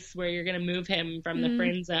space where you're going to move him from the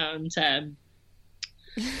friend zone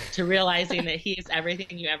to realizing that he is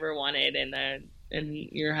everything you ever wanted in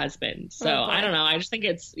your husband. So I don't know. I just think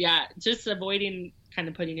it's, just avoiding kind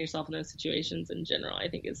of putting yourself in those situations in general, I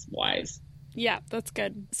think is wise. Yeah, that's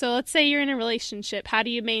good. So let's say you're in a relationship. How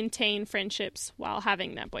do you maintain friendships while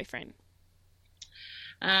having that boyfriend?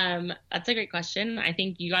 That's a great question. I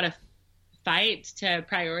think you got to fight to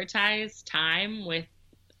prioritize time with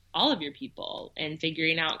all of your people and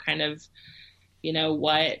figuring out kind of, you know,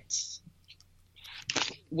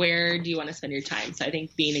 where do you want to spend your time? So I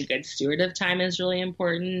think being a good steward of time is really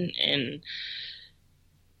important. And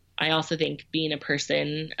I also think being a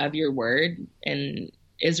person of your word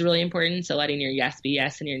is really important. So letting your yes be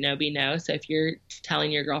yes and your no be no. So if you're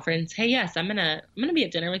telling your girlfriends, hey, yes, I'm gonna be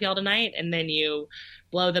at dinner with y'all tonight, and then you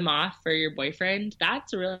blow them off for your boyfriend,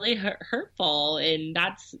 that's really hurtful. And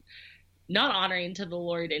that's not honoring to the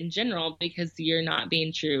Lord in general, because you're not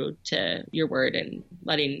being true to your word and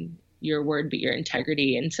letting your word be your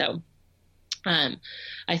integrity. And so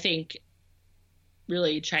I think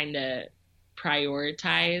really trying to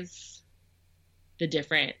prioritize the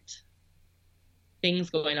different things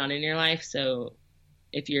going on in your life. So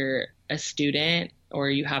if you're a student or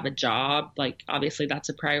you have a job, like obviously that's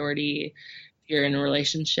a priority. You're in a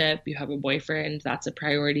relationship, you have a boyfriend, that's a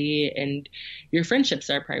priority, and your friendships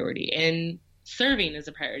are a priority, and serving is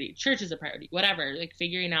a priority, church is a priority, whatever, like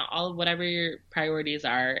figuring out all of whatever your priorities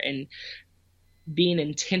are and being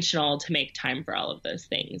intentional to make time for all of those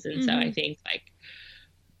things. And so I think, like,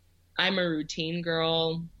 I'm a routine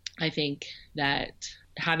girl. I think that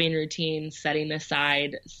having routine, setting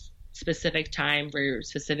aside specific time for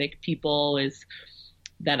specific people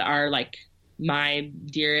that are like my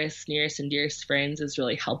dearest, nearest, and dearest friends is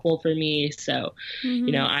really helpful for me. So,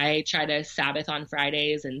 you know, I try to Sabbath on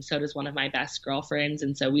Fridays, and so does one of my best girlfriends.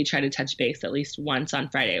 And so we try to touch base at least once on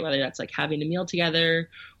Friday, whether that's like having a meal together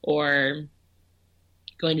or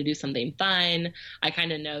going to do something fun. I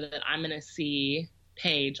kind of know that I'm going to see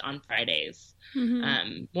Paige on Fridays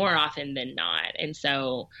more often than not. And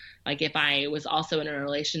so, like, if I was also in a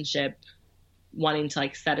relationship wanting to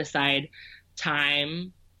like set aside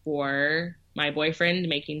time for my boyfriend,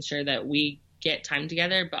 making sure that we get time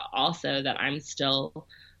together, but also that I'm still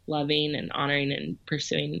loving and honoring and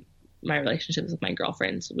pursuing my relationships with my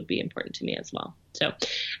girlfriends would be important to me as well. So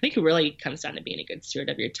I think it really comes down to being a good steward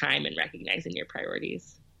of your time and recognizing your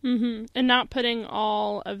priorities. And not putting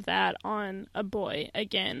all of that on a boy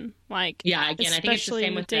again. Like, yeah, again, I think it's the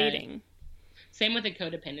same with dating. Same with the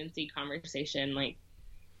codependency conversation. Like,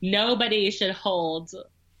 nobody should hold,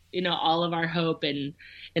 you know, all of our hope and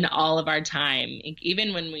all of our time.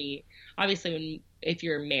 Even when if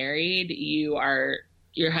you're married,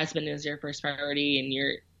 your husband is your first priority, and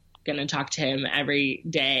you're going to talk to him every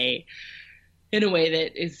day in a way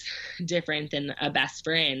that is different than a best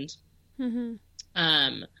friend.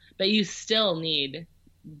 But you still need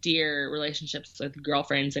dear relationships with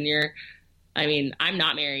girlfriends. And I'm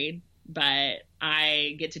not married, but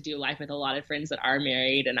I get to do life with a lot of friends that are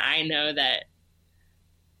married. And I know that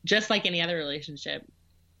just like any other relationship,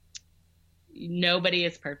 nobody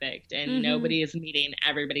is perfect, and nobody is meeting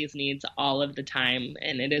everybody's needs all of the time.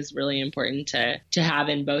 And it is really important to have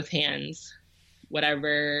in both hands,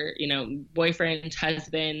 whatever, you know, boyfriend,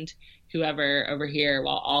 husband, whoever over here,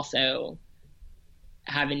 while also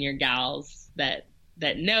having your gals that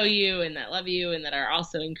know you and that love you and that are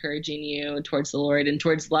also encouraging you towards the Lord and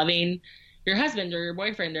towards loving your husband or your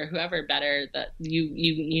boyfriend or whoever better. That you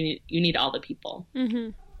need all the people.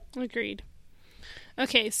 Agreed.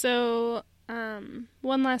 Okay, so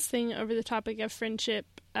one last thing over the topic of friendship.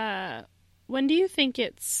 When do you think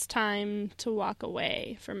it's time to walk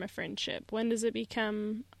away from a friendship? When does it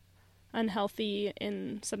become unhealthy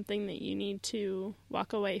and something that you need to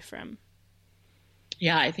walk away from?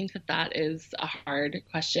 Yeah, I think that is a hard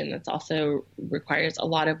question. That's also requires a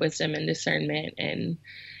lot of wisdom and discernment and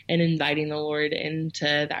inviting the Lord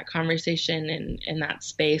into that conversation and that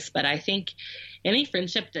space. But I think any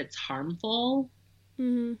friendship that's harmful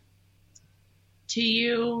to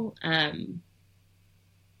you,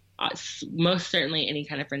 most certainly any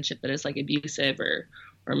kind of friendship that is like abusive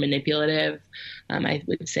or manipulative, I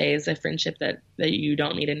would say is a friendship that you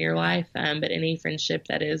don't need in your life. But any friendship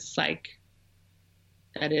that is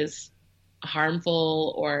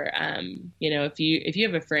harmful, or if you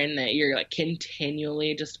have a friend that you're like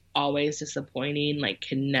continually just always disappointing, like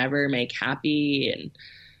can never make happy,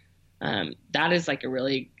 and that is like a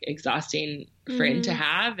really exhausting friend to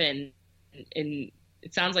have, and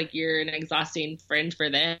it sounds like you're an exhausting friend for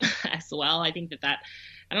them as well. I think that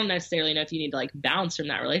I don't necessarily know if you need to like bounce from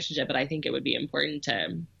that relationship, but I think it would be important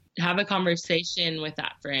to have a conversation with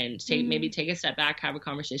that friend. Maybe take a step back, have a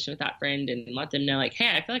conversation with that friend, and let them know, like, hey,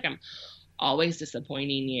 I feel like I'm always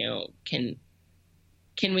disappointing you. Can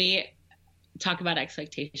we talk about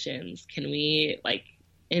expectations? Can we like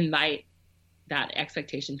invite that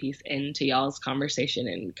expectation piece into y'all's conversation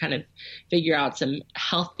and kind of figure out some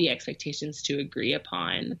healthy expectations to agree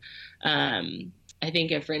upon? I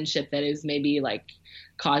think a friendship that is maybe like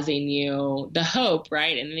causing you the hope,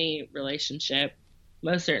 right, in any relationship,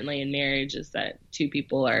 most certainly in marriage, is that two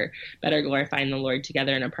people are better glorifying the Lord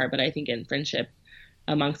together and apart. But I think in friendship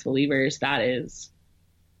amongst believers, that is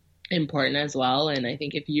important as well. And I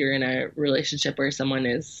think if you're in a relationship where someone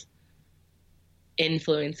is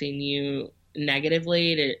influencing you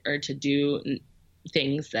negatively to do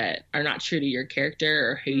things that are not true to your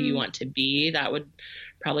character or who you want to be, that would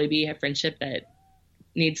probably be a friendship that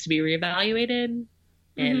needs to be reevaluated.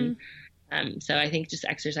 And so I think just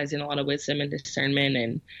exercising a lot of wisdom and discernment.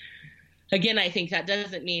 And again, I think that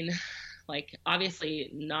doesn't mean, like,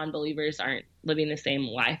 obviously non-believers aren't living the same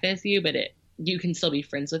life as you, but you can still be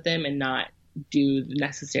friends with them and not do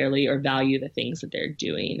necessarily or value the things that they're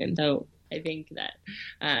doing. And so I think that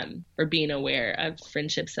for being aware of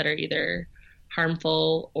friendships that are either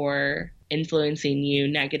harmful or influencing you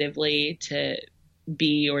negatively to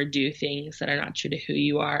be or do things that are not true to who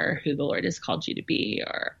you are or who the Lord has called you to be,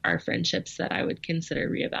 are friendships that I would consider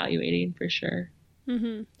reevaluating for sure.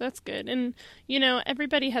 That's good. And,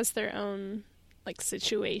 everybody has their own, like,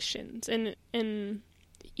 situations. And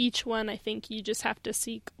each one, I think you just have to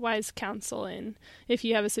seek wise counsel in. If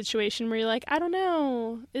you have a situation where you're like, I don't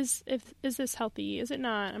know, is this healthy? Is it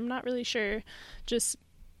not? I'm not really sure. Just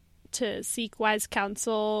to seek wise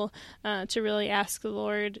counsel, to really ask the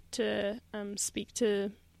Lord to speak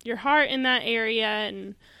to your heart in that area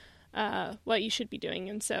and what you should be doing.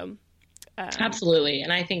 And so absolutely.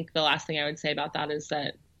 And I think the last thing I would say about that is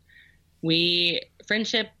that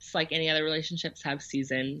friendships, like any other relationships, have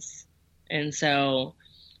seasons. And so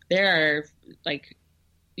there are, like,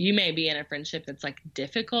 you may be in a friendship that's like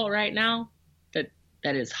difficult right now,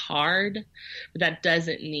 that is hard, but that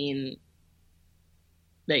doesn't mean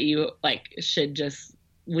that you like should just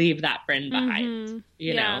leave that friend behind.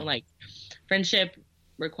 You know, like, friendship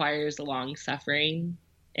requires long suffering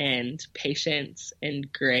and patience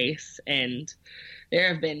and grace. And there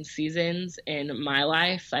have been seasons in my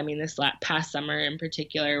life, I mean, this past summer in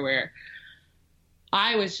particular, where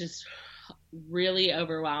I was just really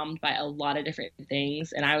overwhelmed by a lot of different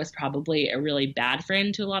things. And I was probably a really bad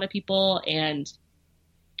friend to a lot of people,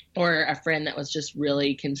 or a friend that was just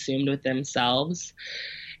really consumed with themselves.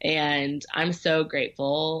 And I'm so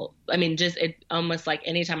grateful. I mean, just it almost like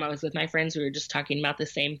anytime I was with my friends, we were just talking about the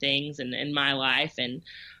same things and in my life and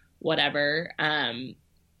whatever. And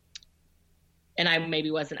I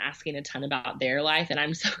maybe wasn't asking a ton about their life. And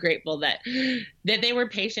I'm so grateful that they were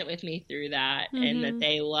patient with me through that, and that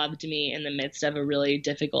they loved me in the midst of a really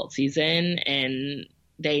difficult season. And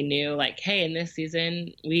they knew, like, hey, in this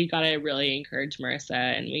season, we got to really encourage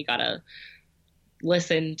Marissa, and we got to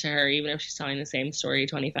listen to her, even if she's telling the same story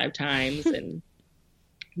 25 times. And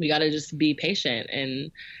we got to just be patient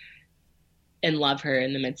and love her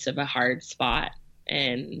in the midst of a hard spot.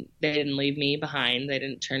 And they didn't leave me behind. They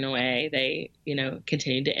didn't turn away. They,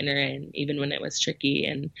 continued to enter in even when it was tricky.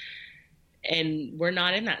 And we're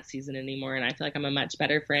not in that season anymore. And I feel like I'm a much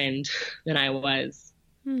better friend than I was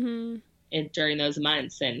during those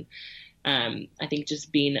months. And I think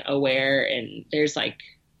just being aware, and there's like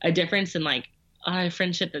a difference in like a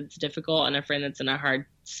friendship that's difficult and a friend that's in a hard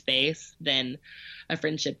space than a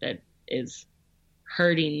friendship that is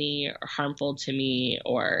hurting me or harmful to me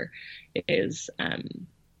or is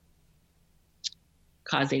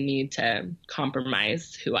causing me to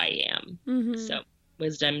compromise who I am. So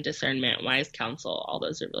wisdom, discernment, wise counsel, all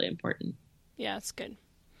those are really important. Yeah, it's good.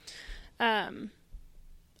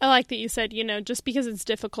 I like that you said, just because it's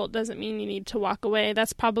difficult doesn't mean you need to walk away.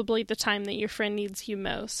 That's probably the time that your friend needs you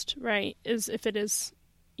most, right? Is if it is,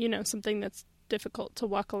 something that's difficult to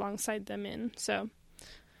walk alongside them in. So,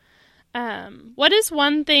 what is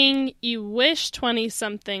one thing you wish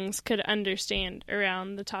 20-somethings could understand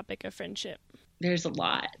around the topic of friendship? There's a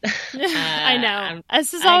lot. I know.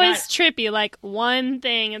 This is always trippy. Like one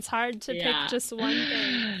thing. It's hard to pick just one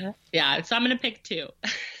thing. Yeah, so I'm going to pick two.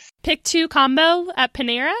 Pick two combo at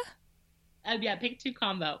Panera? Yeah, pick two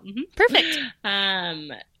combo. Mm-hmm. Perfect.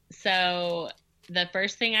 So the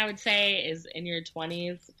first thing I would say is in your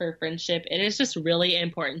 20s for friendship, it is just really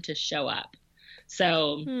important to show up.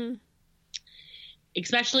 So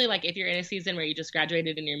especially like if you're in a season where you just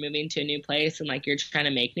graduated and you're moving to a new place and like you're trying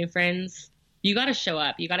to make new friends, you got to show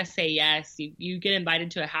up. You got to say yes. You get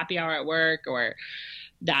invited to a happy hour at work or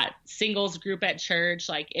that singles group at church.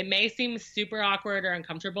 Like it may seem super awkward or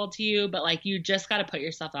uncomfortable to you, but like you just got to put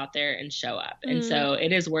yourself out there and show up. And so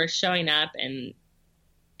it is worth showing up and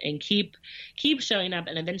keep showing up,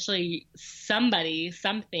 and eventually somebody,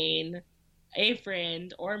 something, a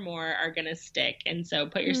friend or more are going to stick. And so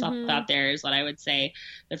put yourself out there is what I would say.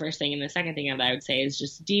 The first thing. And the second thing that I would say is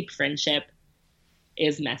just deep friendship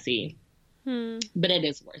is messy, but it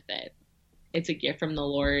is worth it. It's a gift from the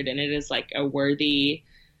Lord, and it is like a worthy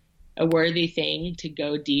thing to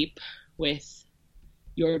go deep with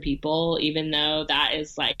your people, even though that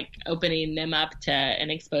is like opening them up to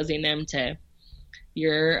and exposing them to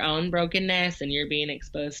your own brokenness, and you're being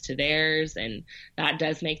exposed to theirs. And that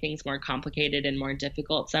does make things more complicated and more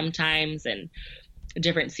difficult sometimes. And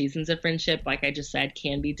different seasons of friendship, like I just said,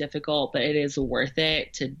 can be difficult, but it is worth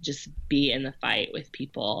it to just be in the fight with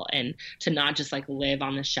people and to not just like live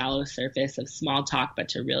on the shallow surface of small talk, but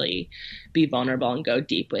to really be vulnerable and go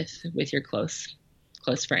deep with your close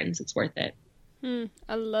friends. It's worth it.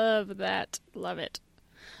 I love that. Love it.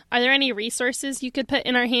 Are there any resources you could put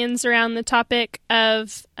in our hands around the topic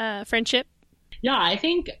of friendship? Yeah, I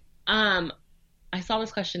think I saw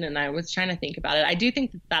this question and I was trying to think about it. I do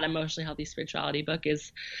think that Emotionally Healthy Spirituality book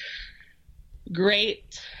is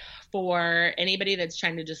great for anybody that's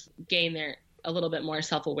trying to just gain a little bit more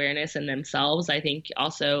self-awareness in themselves. I think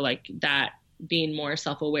also like that being more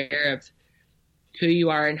self-aware of who you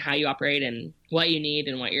are and how you operate and what you need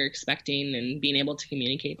and what you're expecting, and being able to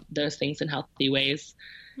communicate those things in healthy ways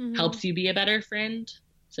helps you be a better friend.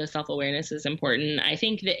 So self-awareness is important. I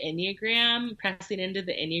think the Enneagram, pressing into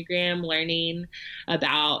the Enneagram, learning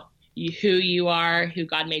about who you are, who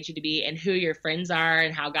God made you to be, and who your friends are,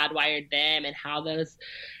 and how God wired them, and how those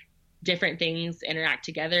different things interact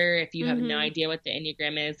together. If you have no idea what the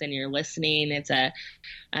Enneagram is and you're listening, it's a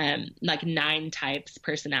like 9 types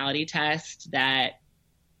personality test that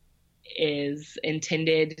is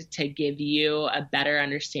intended to give you a better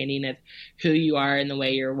understanding of who you are and the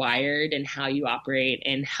way you're wired and how you operate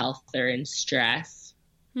in health or in stress.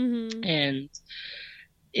 And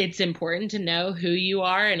it's important to know who you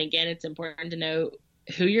are. And again, it's important to know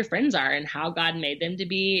who your friends are and how God made them to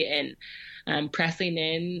be, and pressing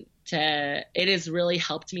in to it has really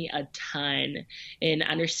helped me a ton in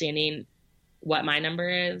understanding what my number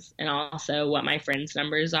is and also what my friends'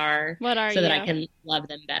 numbers are. What are so you? that I can love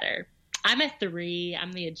them better. I'm a 3.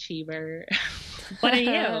 I'm the achiever. What are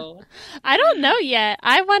you? I don't know yet.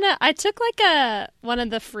 I took like one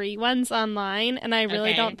of the free ones online, and I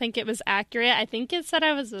really don't think it was accurate. I think it said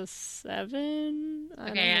I was a 7.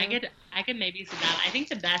 I could maybe see that. I think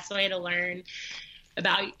the best way to learn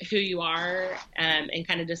about who you are and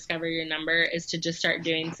kind of discover your number is to just start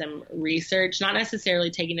doing some research, not necessarily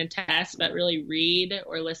taking a test, but really read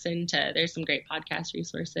or listen to, there's some great podcast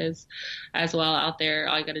resources as well out there.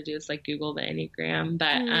 All you got to do is like Google the Enneagram.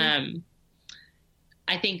 But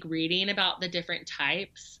I think reading about the different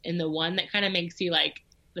types, and the one that kind of makes you like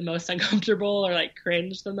the most uncomfortable or like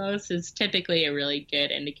cringe the most is typically a really good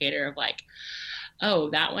indicator of like, oh,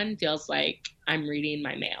 that one feels like I'm reading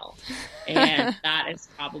my mail, and that is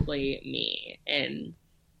probably me. And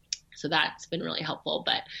so that's been really helpful.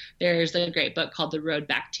 But there's a great book called The Road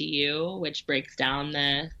Back to You, which breaks down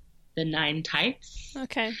the 9 types.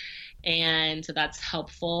 Okay. And so that's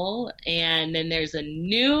helpful. And then there's a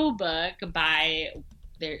new book The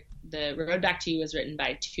Road Back to You was written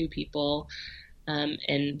by 2 people.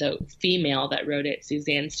 And the female that wrote it,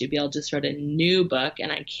 Suzanne Stubiel, just wrote a new book,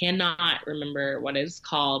 and I cannot remember what it's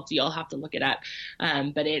called. You'll have to look it up.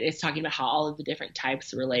 But it is talking about how all of the different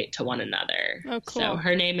types relate to one another. Oh, cool. So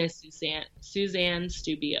her name is Suzanne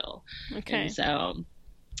Stubiel. Okay. And so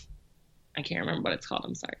I can't remember what it's called.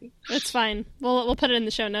 I'm sorry. It's fine. We'll put it in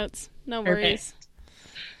the show notes. No worries.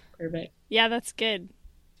 Perfect. Yeah, that's good.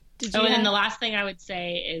 And then the last thing I would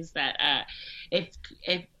say is that if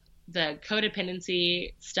the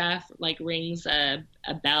codependency stuff like rings a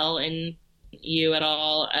bell in you at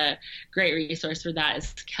all, a great resource for that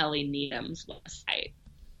is Kelly Needham's website.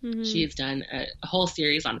 She's done a whole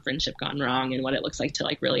series on friendship gone wrong and what it looks like to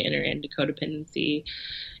like really enter into codependency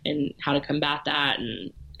and how to combat that,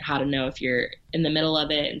 and how to know if you're in the middle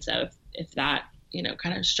of it. And so if that,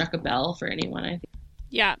 kind of struck a bell for anyone, I think.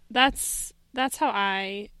 Yeah, that's how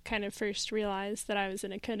I kind of first realized that I was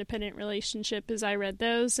in a codependent relationship, is I read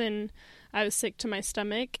those and I was sick to my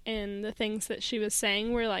stomach, and the things that she was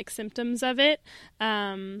saying were like symptoms of it.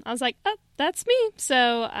 I was like, oh, that's me.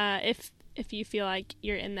 So if you feel like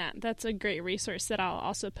you're in that, that's a great resource that I'll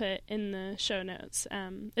also put in the show notes.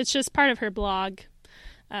 It's just part of her blog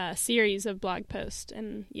series of blog posts.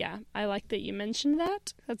 And yeah, I like that you mentioned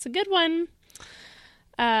that. That's a good one.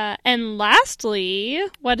 And lastly,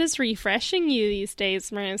 what is refreshing you these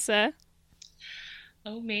days, Marissa?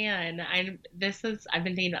 Oh man, I've been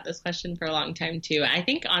thinking about this question for a long time too. I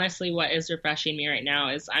think honestly what is refreshing me right now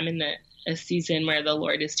is I'm in a season where the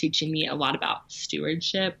Lord is teaching me a lot about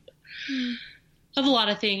stewardship of a lot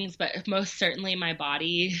of things, but most certainly my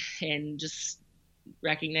body, and just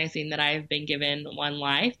recognizing that I've been given one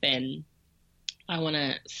life and I want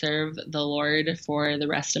to serve the Lord for the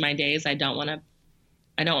rest of my days. I don't want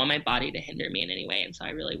my body to hinder me in any way. And so I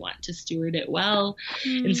really want to steward it well.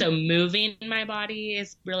 And so moving my body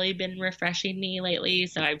has really been refreshing me lately.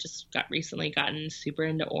 So I've just recently gotten super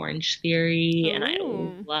into Orange Theory and I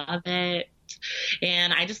love it.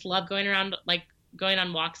 And I just love going on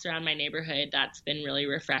walks around my neighborhood. That's been really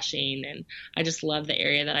refreshing. And I just love the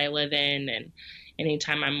area that I live in. And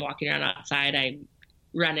anytime I'm walking around outside, I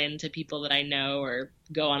run into people that I know or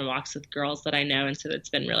go on walks with girls that I know. And so that's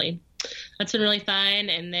been really fun.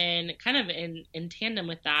 And then kind of in tandem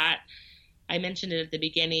with that, I mentioned it at the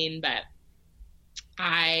beginning, but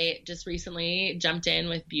I just recently jumped in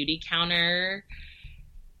with Beautycounter,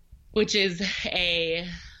 which is a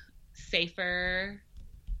safer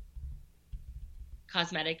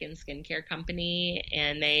cosmetic and skincare company.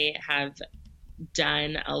 And they have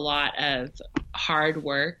done a lot of hard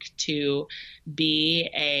work to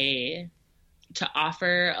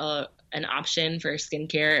offer an option for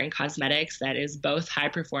skincare and cosmetics that is both high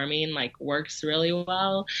performing, like works really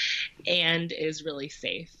well, and is really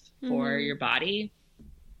safe for your body.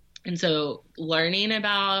 And so learning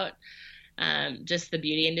about just the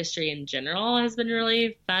beauty industry in general has been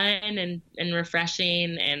really fun and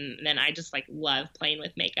refreshing. And then I just love playing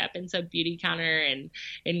with makeup. And so Beautycounter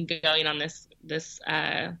and going on this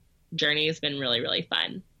journey has been really, really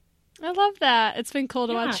fun. I love that. It's been cool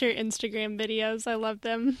to watch your Instagram videos. I love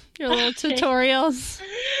them. Your little tutorials.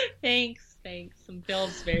 Thanks.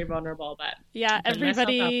 Feels very vulnerable, but yeah,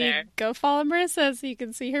 everybody go follow Marissa so you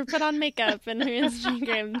can see her put on makeup in her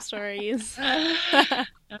Instagram stories. Yeah.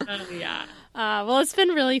 Well, it's been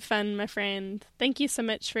really fun, my friend. Thank you so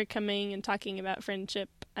much for coming and talking about friendship.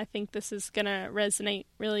 I think this is going to resonate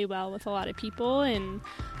really well with a lot of people, and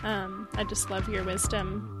I just love your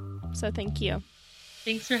wisdom. So thank you.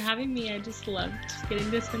 Thanks for having me. I just loved getting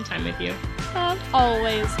to spend time with you.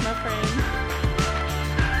 Always, my friend.